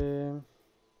j'ai...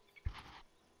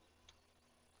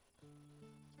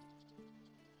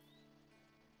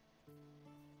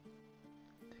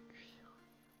 Des cuirs.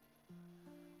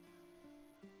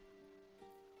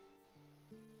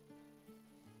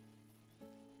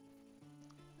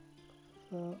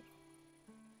 Ça.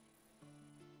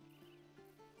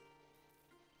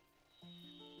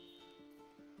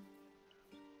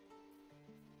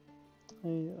 Et,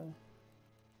 ouais.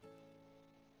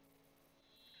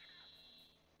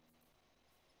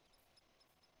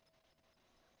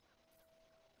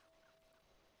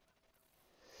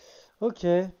 Ok.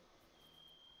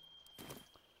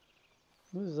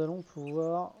 Nous allons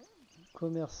pouvoir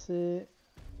commercer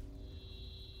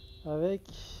avec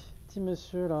petit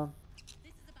monsieur là.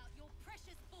 This is about your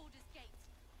precious Baldur's Gate.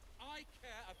 I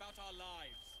care about our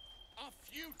lives, our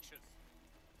futures.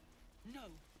 No,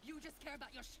 you just care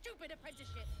about your stupid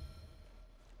apprenticeship.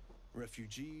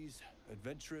 Refugees,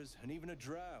 adventurers, and even a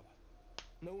drow.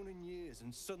 No one in years,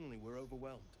 and suddenly we're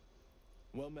overwhelmed.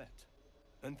 Well met.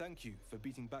 And thank you for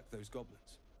beating back those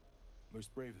goblins.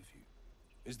 Most brave of you.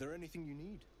 Is there anything you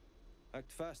need?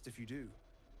 Act fast if you do.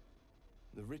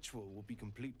 The ritual will be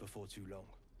complete before too long.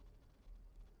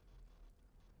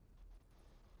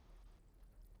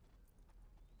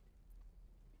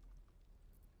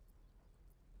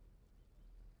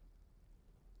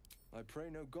 I pray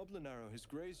no goblin arrow has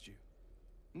grazed you.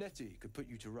 Nettie could put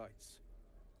you to rights.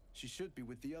 She should be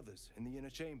with the others in the inner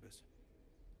chambers,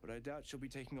 but I doubt she'll be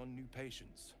taking on new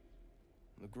patients.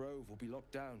 The grove will be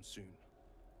locked down soon.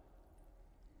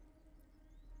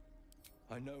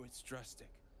 I know it's drastic,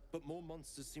 but more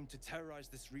monsters seem to terrorize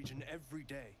this region every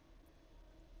day.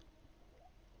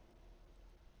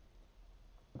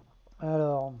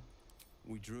 Alors,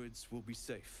 We druids will be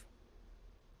safe.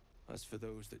 As for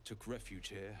those that took refuge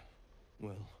here,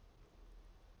 well,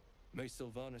 may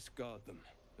Sylvanus guard them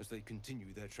as they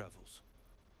continue their travels.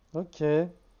 ok.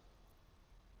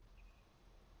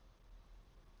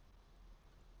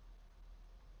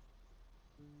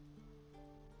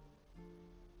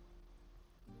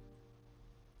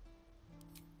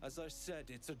 As I said,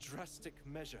 it's a drastic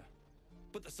measure,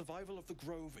 but the survival of the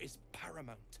grove is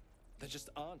paramount. There just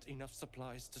aren't enough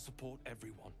supplies to support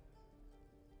everyone.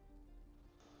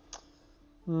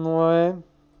 Ouais.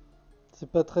 C'est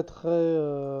pas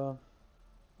très...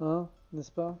 Hein,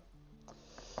 n'est-ce pas?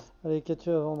 Allez, qu'as-tu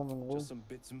à vendre, mon gros? Just some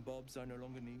bits and bobs I no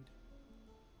longer need.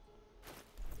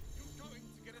 You're going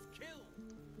to get us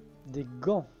killed. Des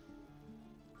gants.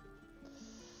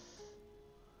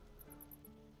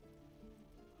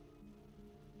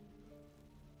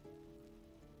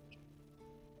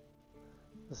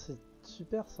 C'est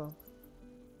super ça.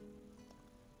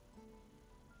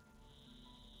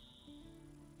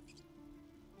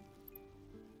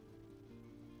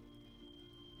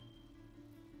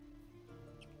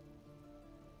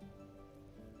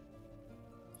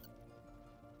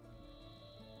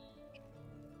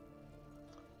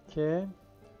 Ok.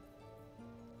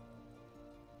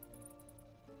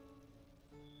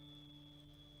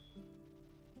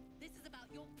 This is about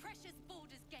your precious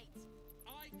Baldur's Gate.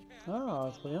 I care Ah,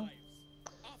 about trop our bien.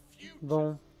 lives, our future.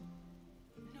 Bon.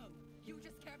 No, you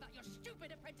just care about your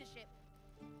stupid apprenticeship.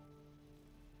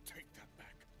 Take that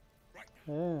back. Right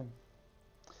now.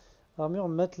 Armure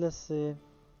matelassée.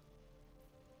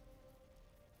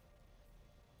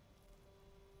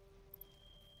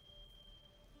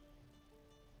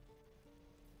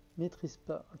 Maîtrise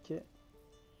pas, ok.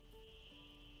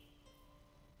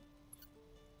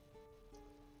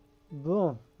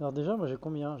 Bon, alors déjà moi j'ai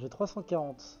combien? J'ai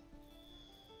 340.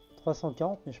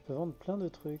 340, mais je peux vendre plein de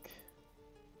trucs.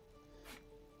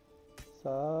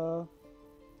 Ça.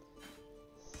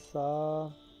 Ça.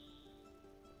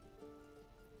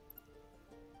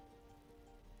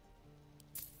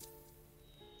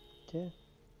 Ok.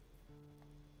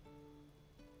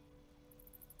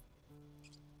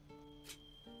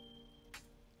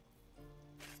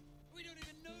 We don't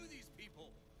even know these people.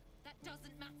 That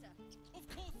doesn't matter. Of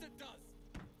course it does.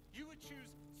 You would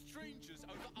choose strangers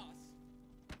over us.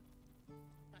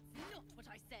 That's not what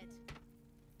I said.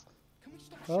 Can we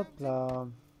stop Hop shouting? là.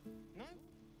 No?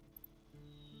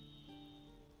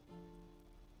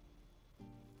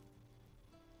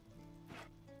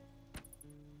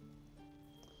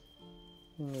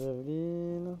 Une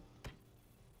javeline.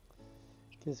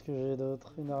 Qu'est-ce que j'ai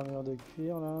d'autre? Une armure de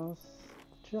cuir là. Ça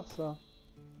coûte cher ça.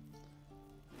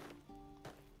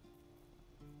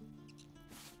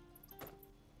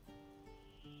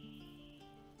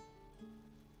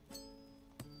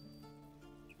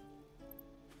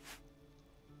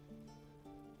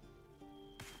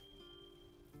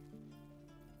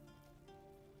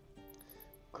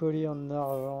 Collier en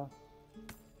argent.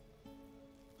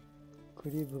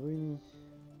 Collier bruni.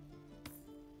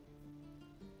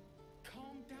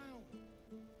 Calm down.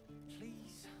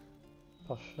 Please.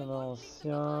 Parchemin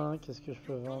ancien. Qu'est-ce que je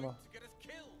peux You're going vendre? to get us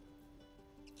killed.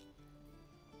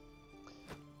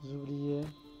 Oubliés.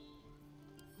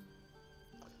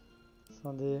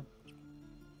 Scindé.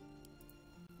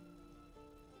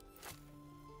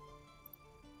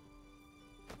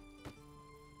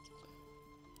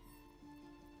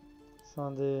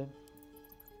 Scindé.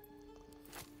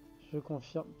 Je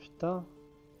confirme. Putain.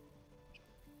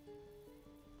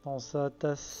 Dans sa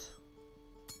tasse.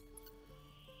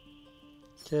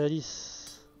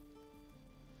 Calice.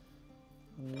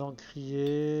 Un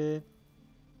encrier.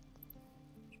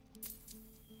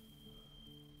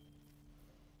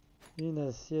 Une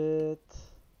assiette.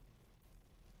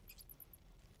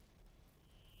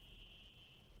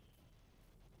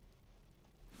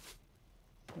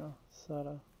 Tiens, ça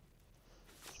là.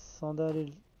 Sandales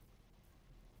et...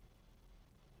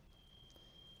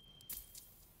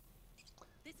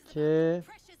 Ok.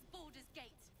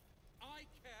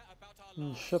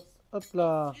 Une shop. Hop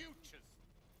là.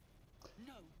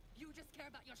 No, you just care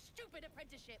about your stupid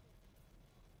apprenticeship.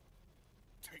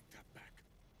 Take that back.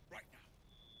 Right now.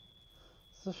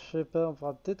 Ça, je sais pas. On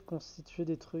pourra peut-être constituer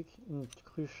des trucs. Une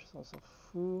cruche, ça, on s'en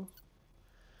fout.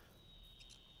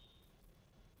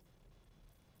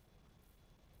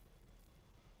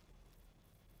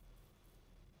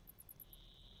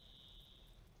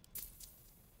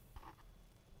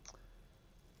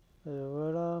 Et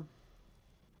voilà.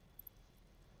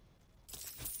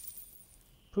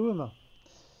 Poum.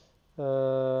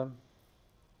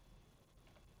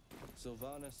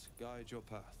 Sylvanus, guide your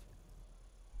path.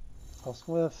 Alors ce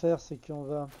qu'on va faire, c'est qu'on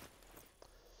va...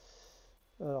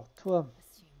 Alors toi,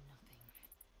 Assume nothing.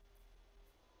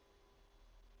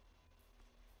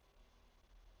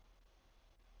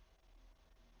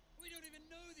 We don't even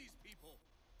know these people.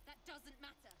 That doesn't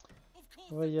matter. Of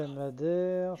course envoyer à it does.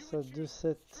 Madère, You ça would choose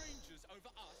 2-7. strangers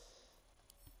over us.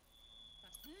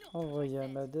 That's not Envoyer what à I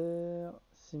said. Madère,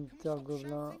 cimetière stop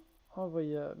Gobelins, shouting?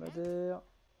 envoyer à Madère.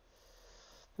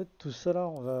 En fait, tout ça là,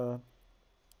 on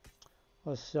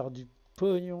va se faire du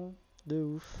pognon de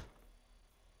ouf.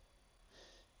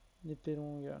 Une épée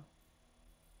longue,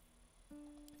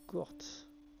 courte.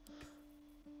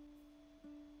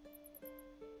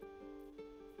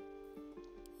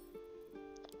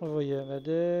 Envoyer à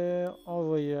Madère,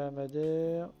 envoyer à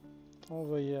Madère,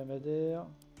 envoyer à Madère,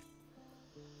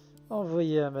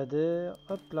 envoyer à Madère,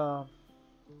 hop là.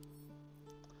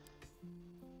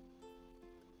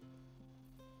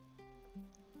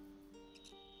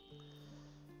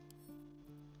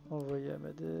 Envoyer à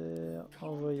Madère,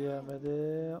 envoyer à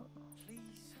Madère.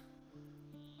 Please.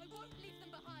 I won't leave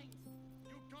them behind.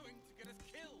 You're going to get us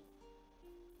killed.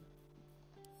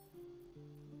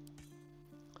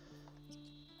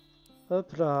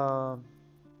 Hop là.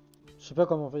 Je sais pas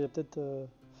comment on fait, il y a peut-être...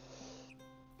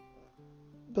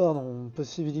 Pardon,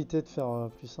 possibilité de faire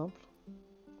plus simple.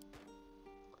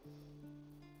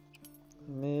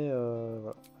 Mais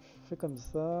voilà, je fais comme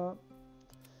ça.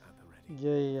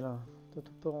 Gaël, toi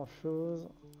tout pas grand chose.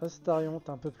 Astarion,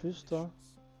 t'as un peu plus toi.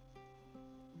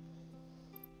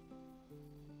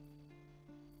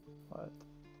 Ouais,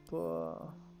 t'as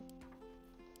pas...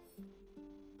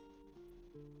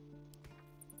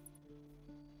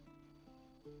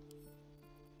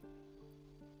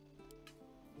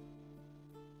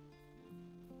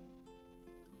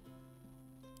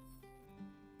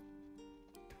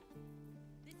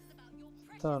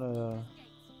 Putain, le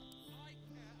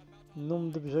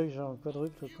nombre d'objets que j'ai en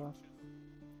quadruple quoi.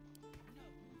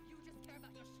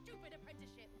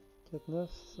 4-9,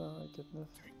 ça, 4-9.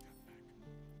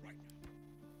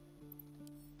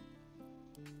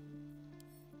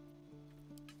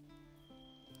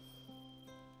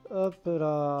 Hop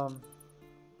là.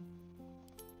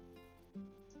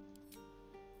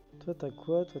 Toi t'as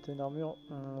quoi? Toi t'as une armure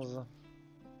 11.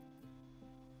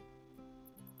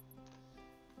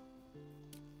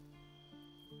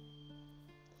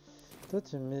 Toi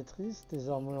tu maîtrises tes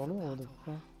armures lourdes ou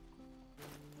quoi?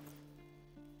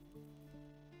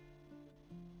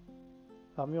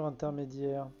 Armure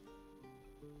intermédiaire.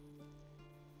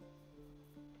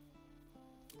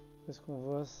 Est-ce qu'on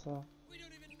voit ça? We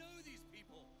don't even know these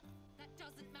people. That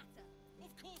doesn't matter.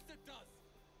 Of course it does.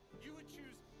 You would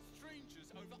choose strangers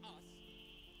over us.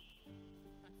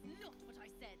 That's not what I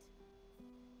said.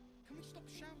 Can we stop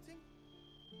shouting?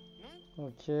 No?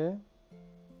 Ok.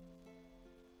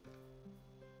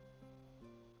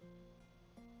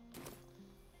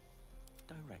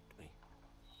 Direct me.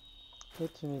 Toi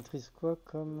tu maîtrises quoi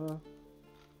comme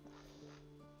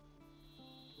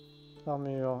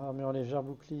armure? Armure légère,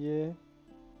 bouclier.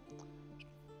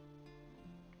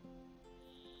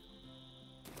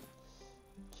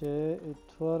 Ok, et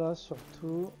toi là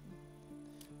surtout,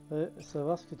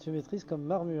 savoir ce que tu maîtrises comme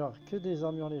armure, que des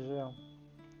armures légères.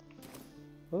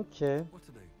 Ok. What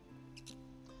to do?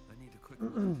 I need a quick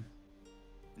word.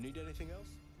 Need anything else?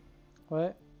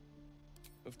 Ouais.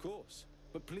 Of course.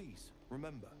 But please,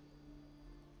 remember,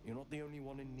 you're not the only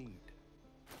one in need.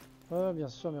 Ouais, bien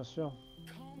sûr, bien sûr.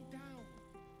 Calm down.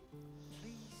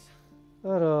 Please.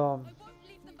 Alors, I won't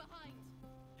leave them behind.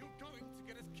 You're going to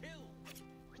get us killed.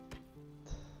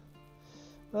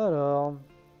 alors.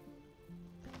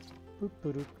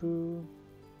 Poupoulou.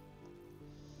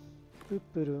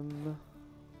 Poupoulum.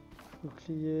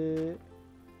 Bouclier.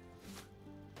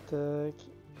 Tac.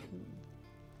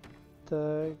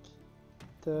 Tac.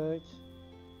 Tac.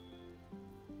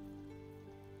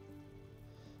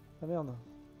 Ah merde.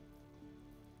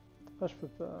 Ah je peux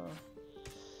pas.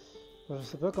 Bon, je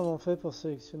sais pas comment on fait pour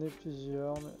sélectionner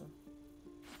plusieurs mais...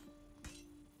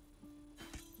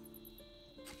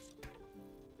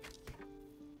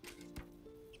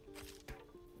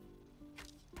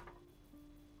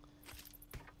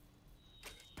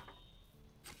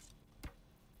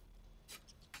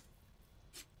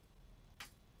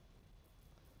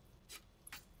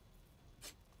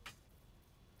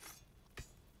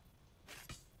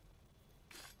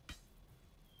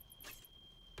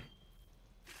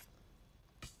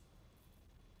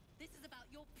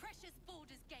 your precious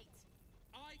Baldur's Gate.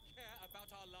 I care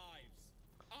about our lives.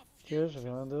 Our Ok, future. j'avais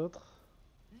rien d'autre.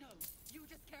 No, you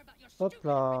just care about your Hop stupid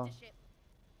là. apprenticeship.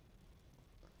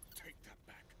 Take that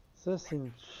back. Ça, c'est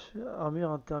une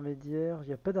armure intermédiaire. Il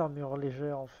n'y a pas d'armure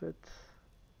légère en fait.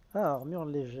 Ah, armure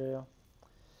légère.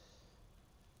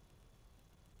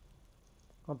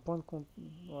 Un point de compte.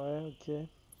 Ouais, ok.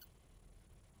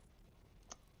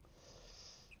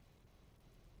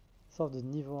 Sorte de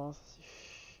niveau 1, ça c'est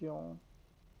chiant.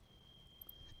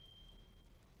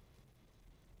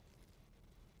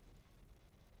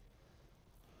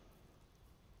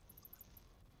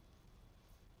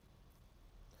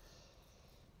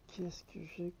 Qu'est-ce que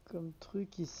j'ai comme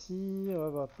truc ici?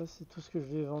 Ouais, bah après c'est tout ce que je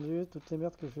lui ai vendu, toutes les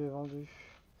merdes que je lui ai vendues.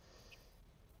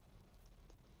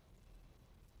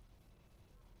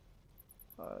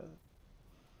 Ouais.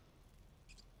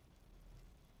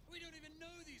 We don't even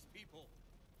know these people.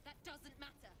 That doesn't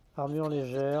matter. Armure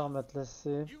légère,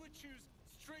 matelassée. You would choose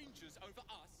strangers over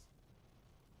us.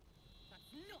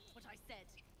 That's not what I said.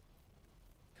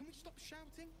 Can we stop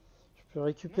shouting? Je peux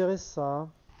récupérer ça,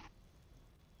 hein.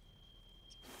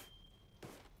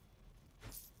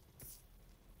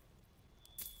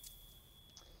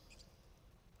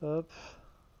 Hop.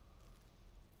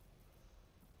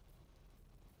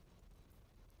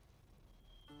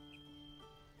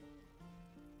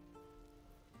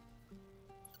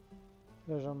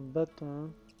 Là j'ai un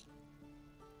bâton.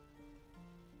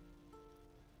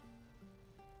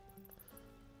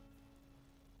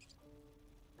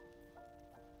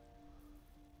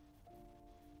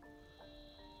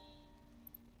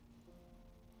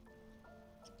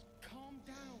 Calm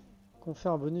down.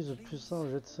 Confère un bonus de +1 au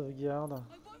jet de sauvegarde. I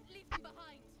won't leave you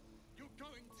behind. You're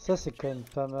going to Ça get c'est quand même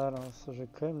killed. pas mal, hein. Ça, je vais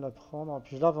quand même la prendre. Et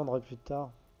puis je la revendrai plus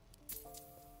tard.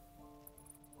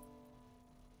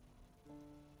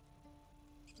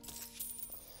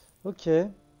 Ok.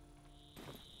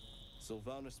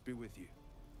 Sylvanus be with you.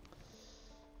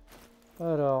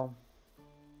 Alors.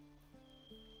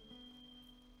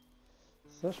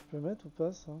 Ça je peux mettre ou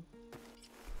pas ça?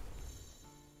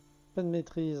 Pas de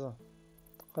maîtrise.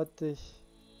 Raté.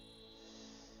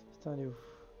 Putain, elle est où?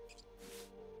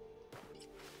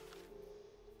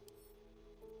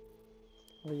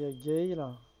 Envoyer à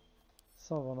Gale.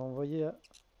 Ça, on va l'envoyer à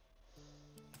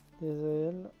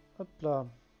lae'zel. Hop là.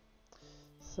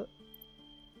 Ça.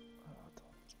 Alors, attends.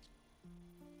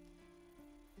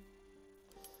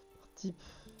 Par type.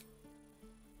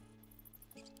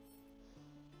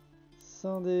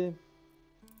 Scindé.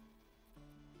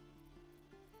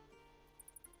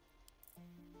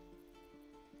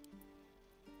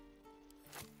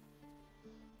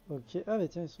 Ok. Ah, mais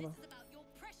tiens, ils sont là. This is about your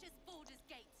precious Baldur's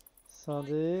Gate.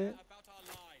 Scindé. About our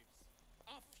lives.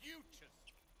 Our futures.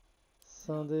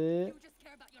 Scindé. You just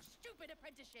care about your stupid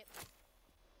apprenticeship.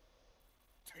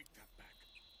 Take that back.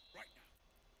 Right now.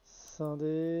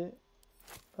 Scindé.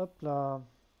 Hop là.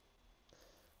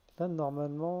 Là,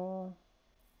 normalement.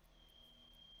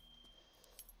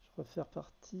 Je refaire par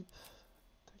type.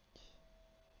 Tac.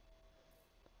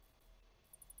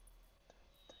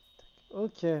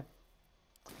 Ok.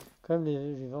 Quand même,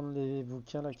 je vais vendre les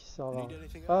bouquins là qui servent à Need rien.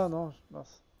 anything Ah else? non,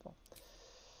 mince. Attends.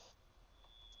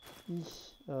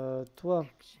 Toi.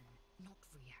 Action, not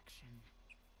reaction.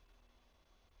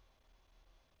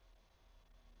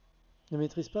 Ne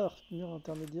maîtrise pas l'armure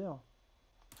intermédiaire.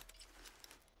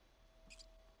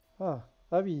 Ah,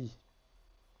 ah oui.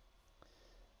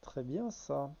 Très bien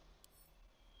ça.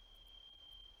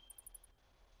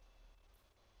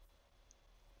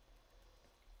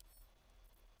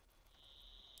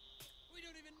 We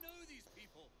don't even know these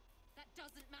people. That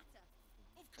doesn't matter.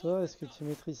 Of course Toi, it est-ce que does. tu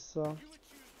maîtrises ça? You would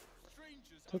choose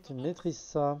strangers Toi, tu over us. maîtrises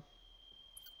ça.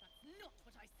 That's not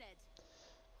what I said.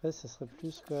 Après, ce serait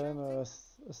plus quand même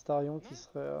Astarion qui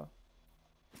serait...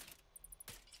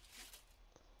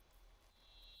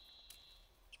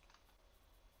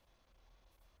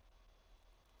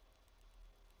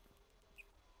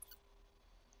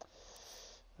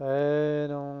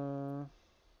 non.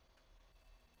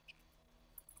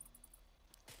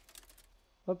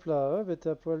 Hop là, ouais, bah t'es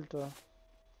à poil toi.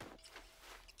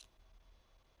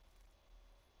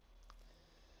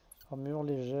 Armure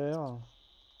légère.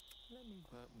 Let me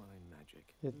work my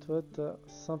magic. Et toi, t'as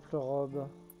simple robe.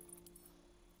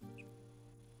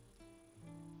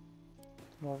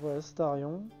 On envoie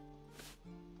Astarion.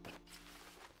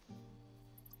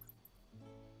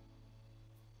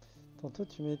 Attends, toi,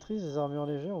 tu maîtrises les armures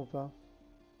légères ou pas?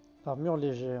 Armure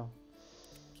légère.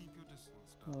 Keep your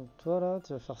distance, darling. Donc toi là,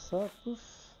 tu vas faire ça,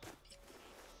 pouf.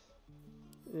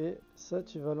 Et ça,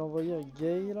 tu vas l'envoyer à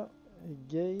Gale. Et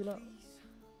Gale,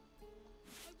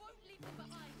 I won't leave you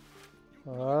behind.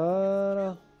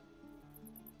 Voilà.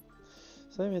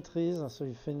 Ça il maîtrise, ça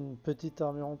lui fait une petite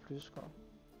armure en plus quoi.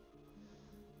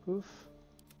 Ouf.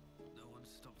 No one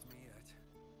stopped me yet.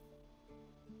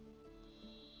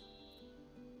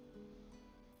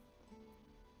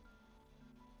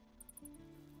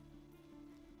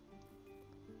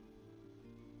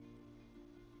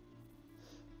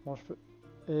 Bon, je peux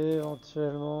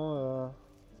éventuellement...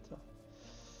 Tiens.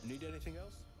 Need anything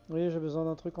else? Oui, j'ai besoin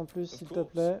d'un truc en plus, Of s'il te course.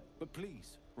 plaît. But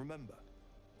please, remember,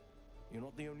 you're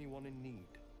not the only one in need.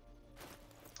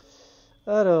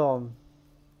 Alors,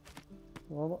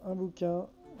 vendre un bouquin,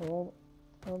 vendre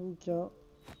un bouquin.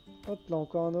 Hop, là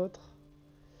encore un autre.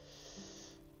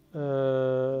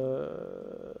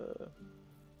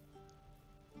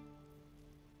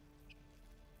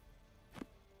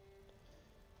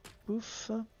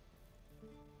 Pouf.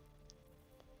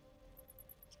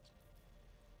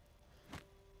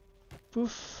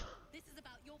 Pouf. This is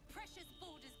about your precious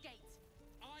Baldur's Gate.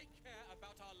 I care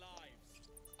about our lives.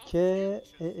 Our Ok,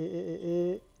 futures.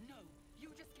 et... No, you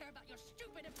just care about your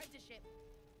stupid apprenticeship.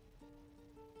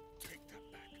 Take that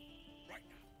back right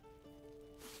now.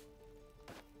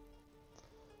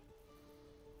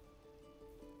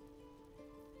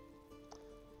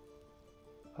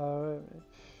 Ah ouais, mais...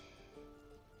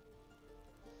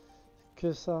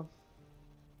 Que ça.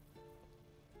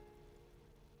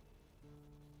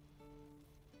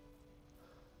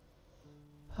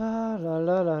 Ah là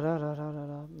là là là là là là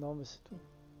là. Non mais c'est tout.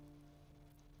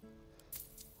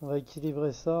 On va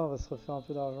équilibrer ça, on va se refaire un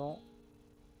peu d'argent.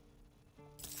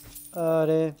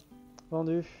 Allez,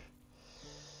 vendu.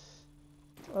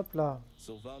 Hop là,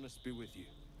 Sylvanus be with you.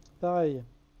 pareil.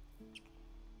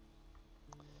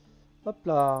 Hop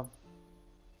là.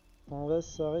 On va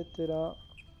s'arrêter là.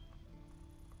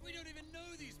 We don't even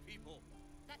know these people.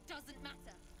 That doesn't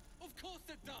matter. Of course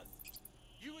it does.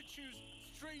 You would choose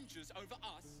strangers over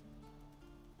us.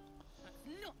 That's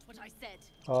not what I said.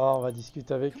 Oh, on va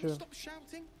discuter avec Can we eux. stop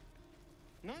shouting?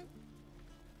 No?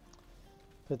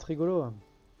 Faites rigolo. Hein.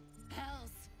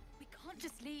 Hells, we can't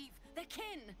just leave. They're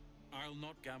kin. I'll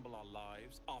not gamble our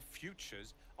lives, our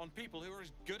futures, on people who are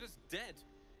as good as dead.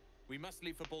 We must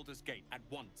leave for Baldur's Gate at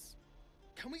once.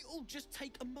 Can we all just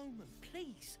take a moment,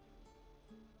 please?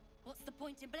 What's the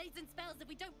point in blazing spells if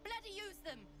we don't bloody use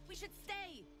them? We should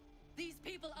stay. These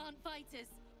people aren't fighters.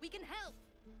 We can help.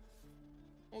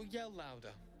 Or yell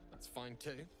louder. That's fine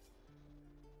too.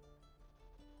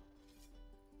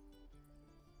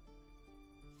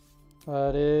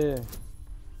 Allez.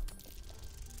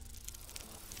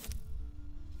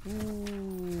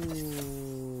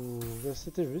 Ouh, bah,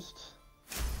 c'était juste.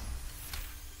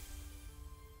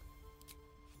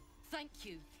 Thank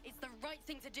you. It's the right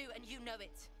thing to do, and you know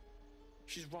it.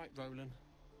 She's right, Roland.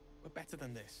 We're better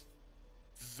than this.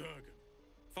 Zerg.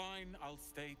 Fine, I'll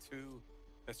stay too.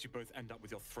 Lest you both end up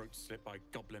with your throats slit by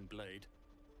goblin blade.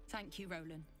 Thank you,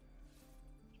 Roland.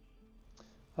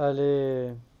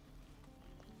 Allez.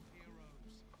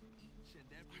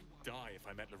 I'd die if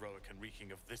I met Leroic and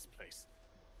reeking of this place.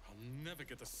 I'll never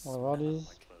get the On va smell voir out of les...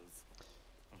 my clothes.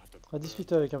 I'll have to On va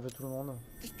discuter avec un peu tout le monde.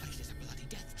 This place is a bloody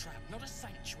death trap, not a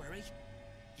sanctuary.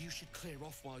 You should clear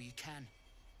off while you can.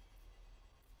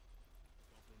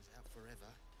 Goblins out forever.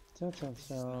 Tiens, tiens, This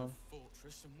is no tiens.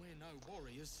 fortress and we're no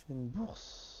warriors. Une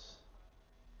bourse.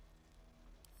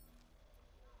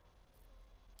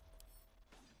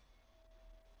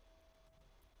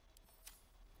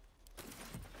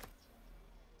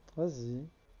 Vas-y.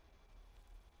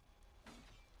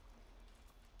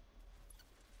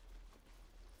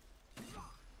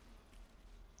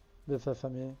 Bœuf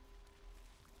affamé.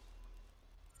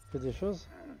 Fait des choses.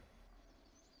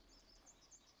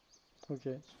 Ok,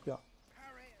 super.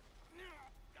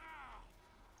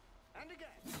 And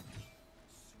again.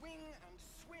 Swing and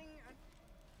swing and...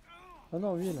 Ah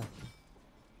non, huile.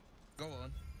 Go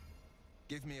on.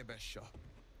 Give me a best shot.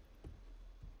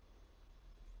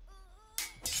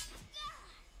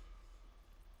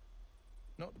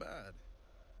 Not bad.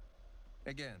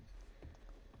 Again.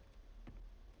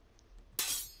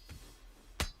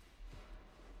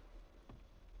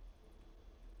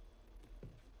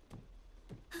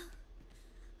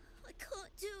 I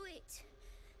can't do it.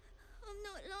 I'm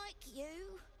not like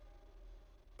you.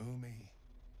 Umi,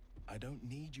 I don't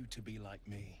need you to be like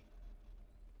me.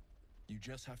 You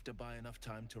just have to buy enough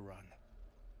time to run.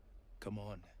 Come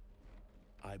on.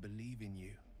 I believe in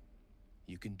you.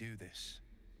 You can do this.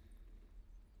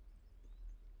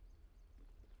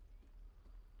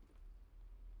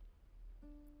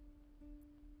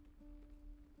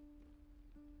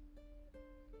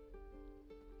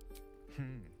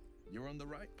 You're on the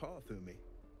right path, Umi.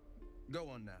 Go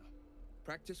on now.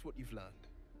 Practice what you've learned.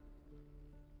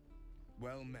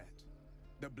 Well met.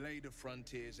 The blade of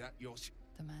frontiers at your...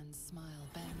 The man's smile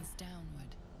bends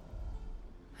downward,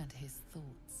 and his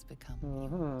thoughts become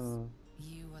yours.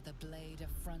 You are the blade of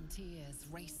frontiers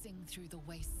racing through the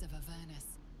wastes of Avernus.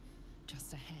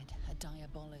 Just ahead, a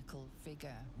diabolical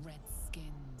figure, red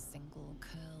skin, single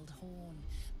curled horn,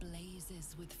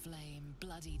 blazes with flame,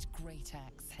 bloodied great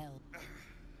axe held.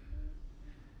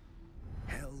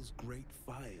 Hell's great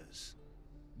fires.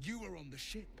 You were on the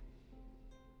ship.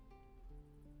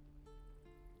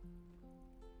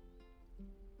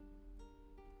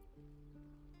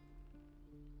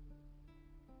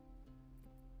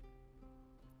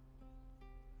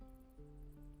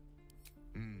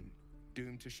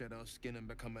 Doomed to shed our skin and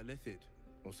become a lithid,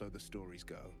 or so the stories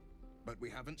go. But we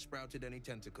haven't sprouted any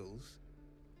tentacles.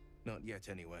 Not yet,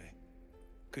 anyway.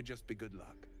 Could just be good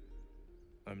luck.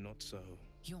 I'm not so...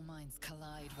 Your minds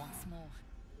collide once more.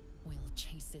 Will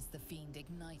chases the fiend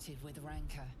ignited with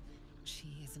rancor.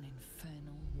 She is an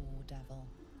infernal war devil.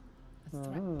 A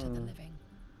threat to the living.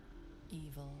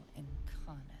 Evil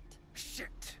incarnate.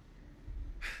 Shit!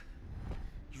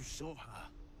 You saw her.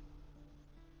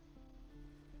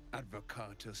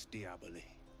 Advocatus Diaboli.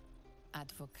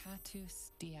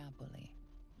 Advocatus Diaboli.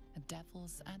 A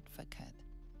devil's advocate.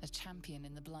 A champion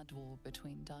in the blood war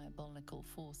between diabolical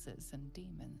forces and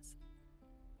demons.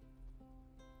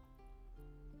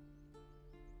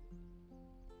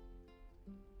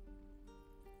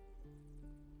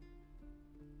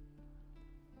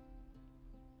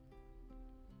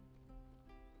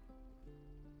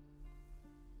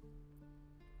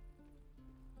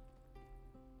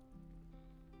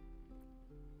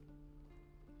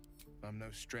 I'm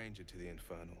no stranger to the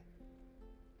infernal.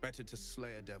 Better to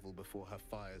slay a devil before her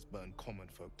fires burn common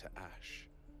folk to ash.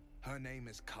 Her name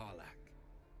is Karlach,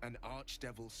 an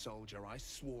archdevil soldier I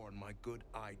swore on my good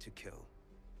eye to kill.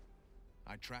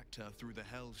 I tracked her through the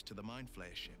hells to the Mind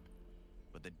Flayer ship,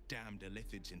 but the damned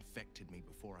Illithids infected me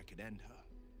before I could end her.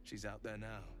 She's out there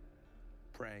now,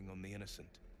 preying on the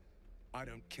innocent. I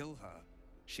don't kill her,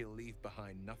 she'll leave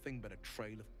behind nothing but a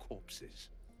trail of corpses.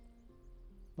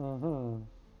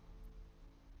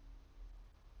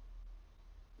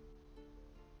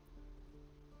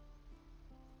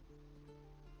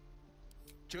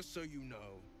 Just so you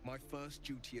know, my first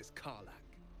duty is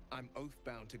Karlach. I'm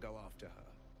oath-bound to go after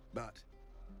her. But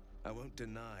I won't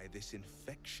deny this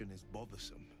infection is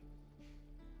bothersome.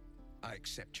 I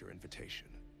accept your invitation.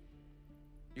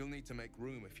 You'll need to make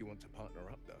room if you want to partner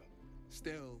up, though.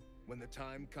 Still, when the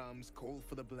time comes, call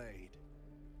for the blade.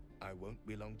 I won't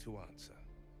be long to answer.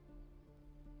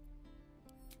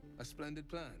 A splendid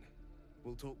plan.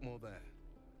 We'll talk more there.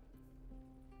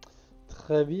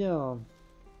 Très bien.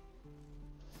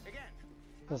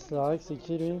 C'est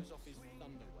qui lui?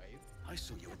 I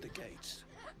saw you at the gates.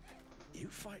 You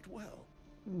fight well.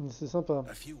 C'est sympa.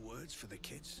 A few words for the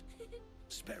kids.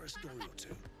 Spare a story or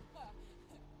two.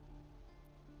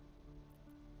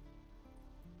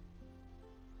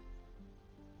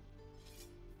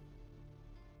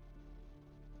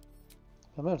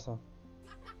 Pas mal ça.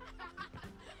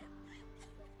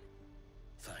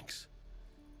 Thanks.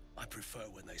 I prefer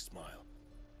when they smile.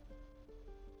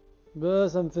 Bah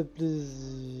ça me fait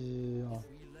plaisir.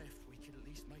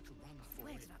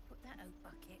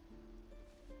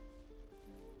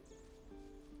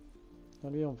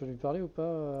 Lui on peut lui parler ou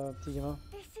pas, petit gamin?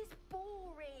 This is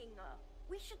boring.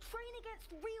 We should train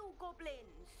against real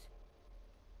goblins.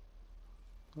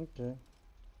 Ok.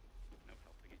 No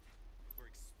helping it. We're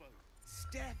exposed.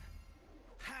 Step,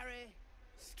 parry,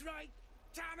 strike.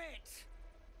 Damn it!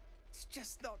 It's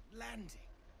just not landing.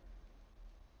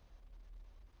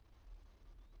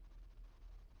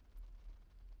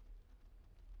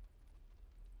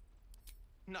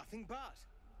 Nothing but.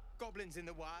 Goblins in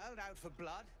the wild, out for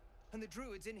blood, and the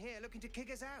druids in here looking to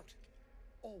kick us out.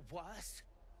 Or worse.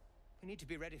 We need to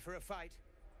be ready for a fight.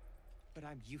 But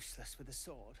I'm useless with a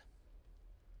sword.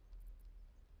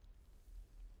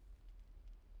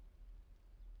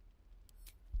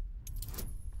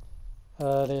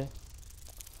 Allez.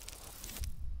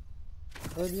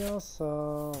 Très bien ça,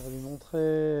 on va lui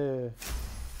montrer.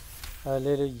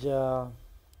 Allez les gars.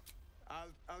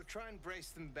 I'll try and brace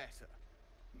them better.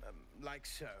 Like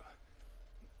so.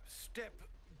 Step,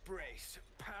 brace,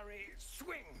 parry,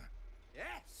 swing.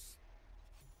 Yes!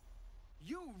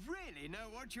 You really know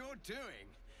what you're doing.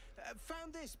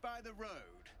 Found this by the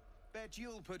road. Bet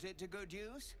you'll put it to good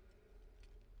use.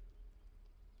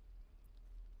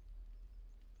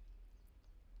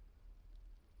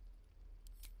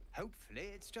 Hopefully,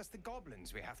 it's just the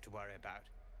goblins we have to worry about.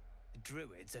 The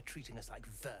druids are treating us like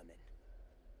vermin.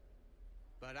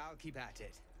 But I'll keep at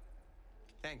it.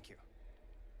 Thank you.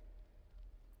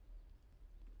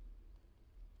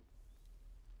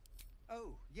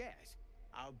 Oh, yes.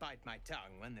 I'll bite my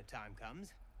tongue when the time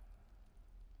comes.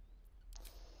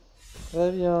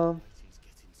 Très bien. Waiting's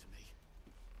getting to me.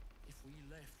 If we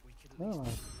left, we could at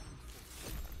least. Ah.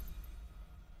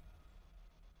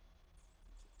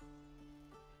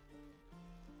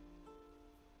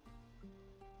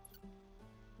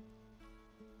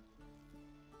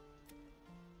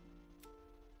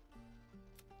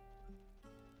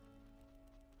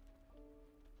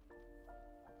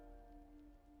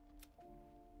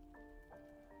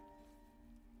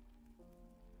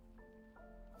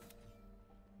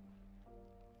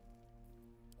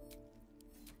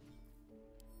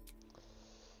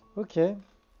 Ok. Ouais,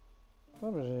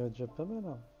 bah, j'ai déjà pas mal.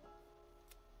 Hein.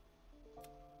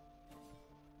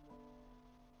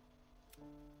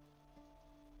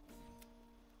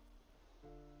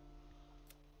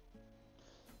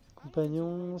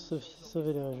 Compagnons,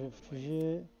 sauver les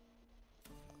réfugiés.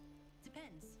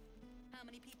 Depends. How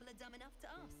many people are dumb enough to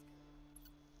ask?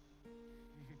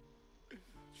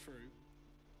 True.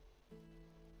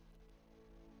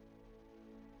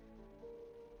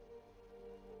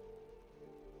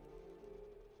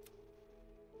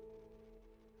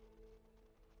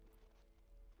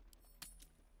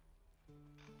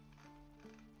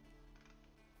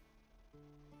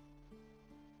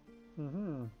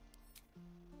 Mhm.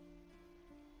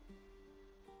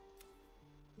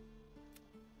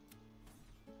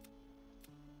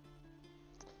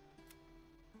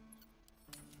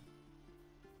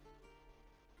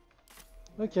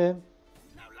 Ok.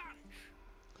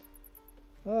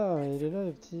 Ah, il est là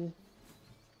le petit.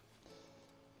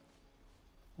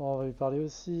 Bon, on va lui parler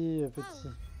aussi, le petit.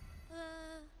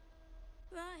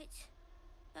 Right.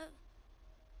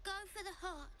 Go for the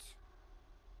heart.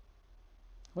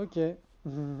 Ok.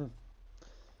 On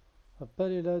va pas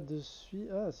aller là de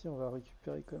suite. Ah si, on va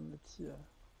récupérer quand même le petit.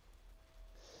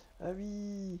 Ah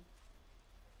oui,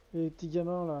 les petits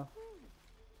gamins là.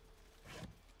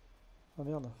 Ah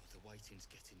merde. Oh, the waiting's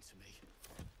getting to me.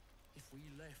 If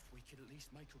we left, we could at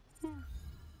least make a.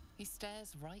 He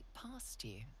stares right past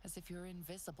you as if you're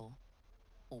invisible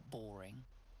or boring.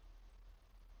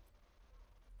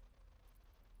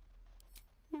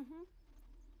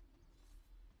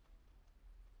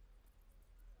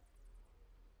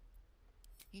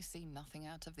 You see nothing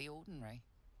out of the ordinary.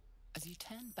 As you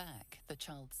turn back, the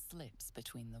child slips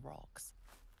between the rocks.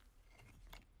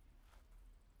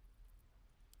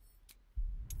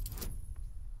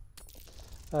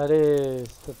 Allez,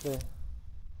 s'il te plaît.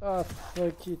 Ah,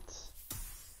 fuck it.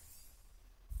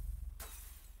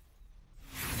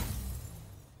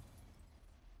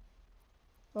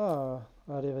 Ah,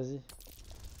 allez, vas-y.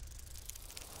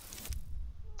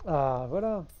 Ah,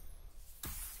 voilà.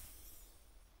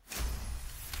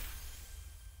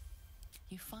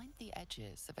 You find the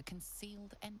edges of a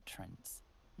concealed entrance.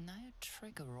 No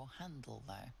trigger or handle,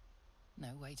 though.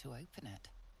 No way to open it.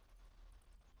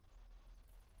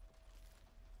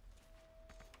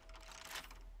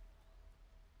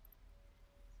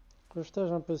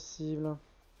 Crochetage impossible.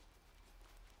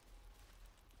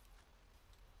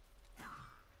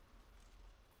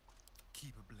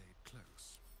 Keep a blade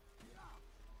close.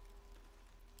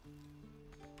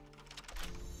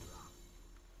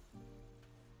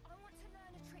 I want to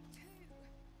learn a trick too.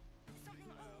 Something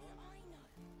only I know.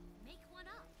 Make one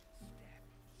up.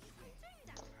 You can do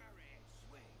that.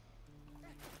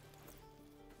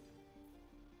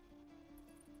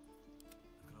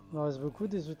 Il en reste beaucoup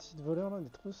des outils de voleur là, des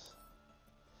trousses.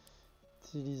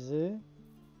 Utiliser.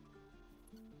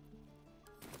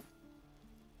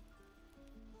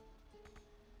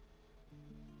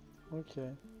 Ok,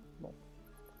 bon.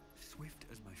 Swift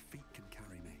as my feet can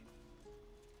carry me.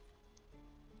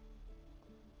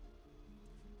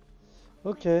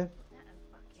 Ok.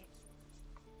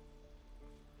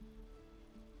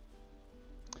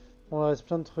 Bon, il reste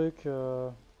plein de trucs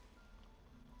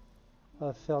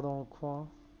à faire dans le coin.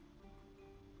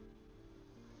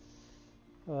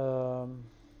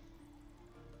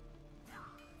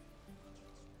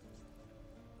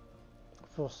 Je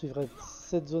poursuivrai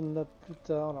cette zone là plus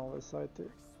tard. Là, on va s'arrêter.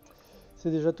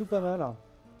 C'est déjà tout pas mal.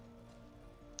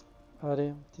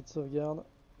 Allez, petite sauvegarde.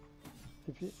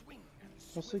 Et puis,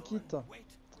 on se quitte.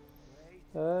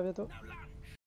 À bientôt.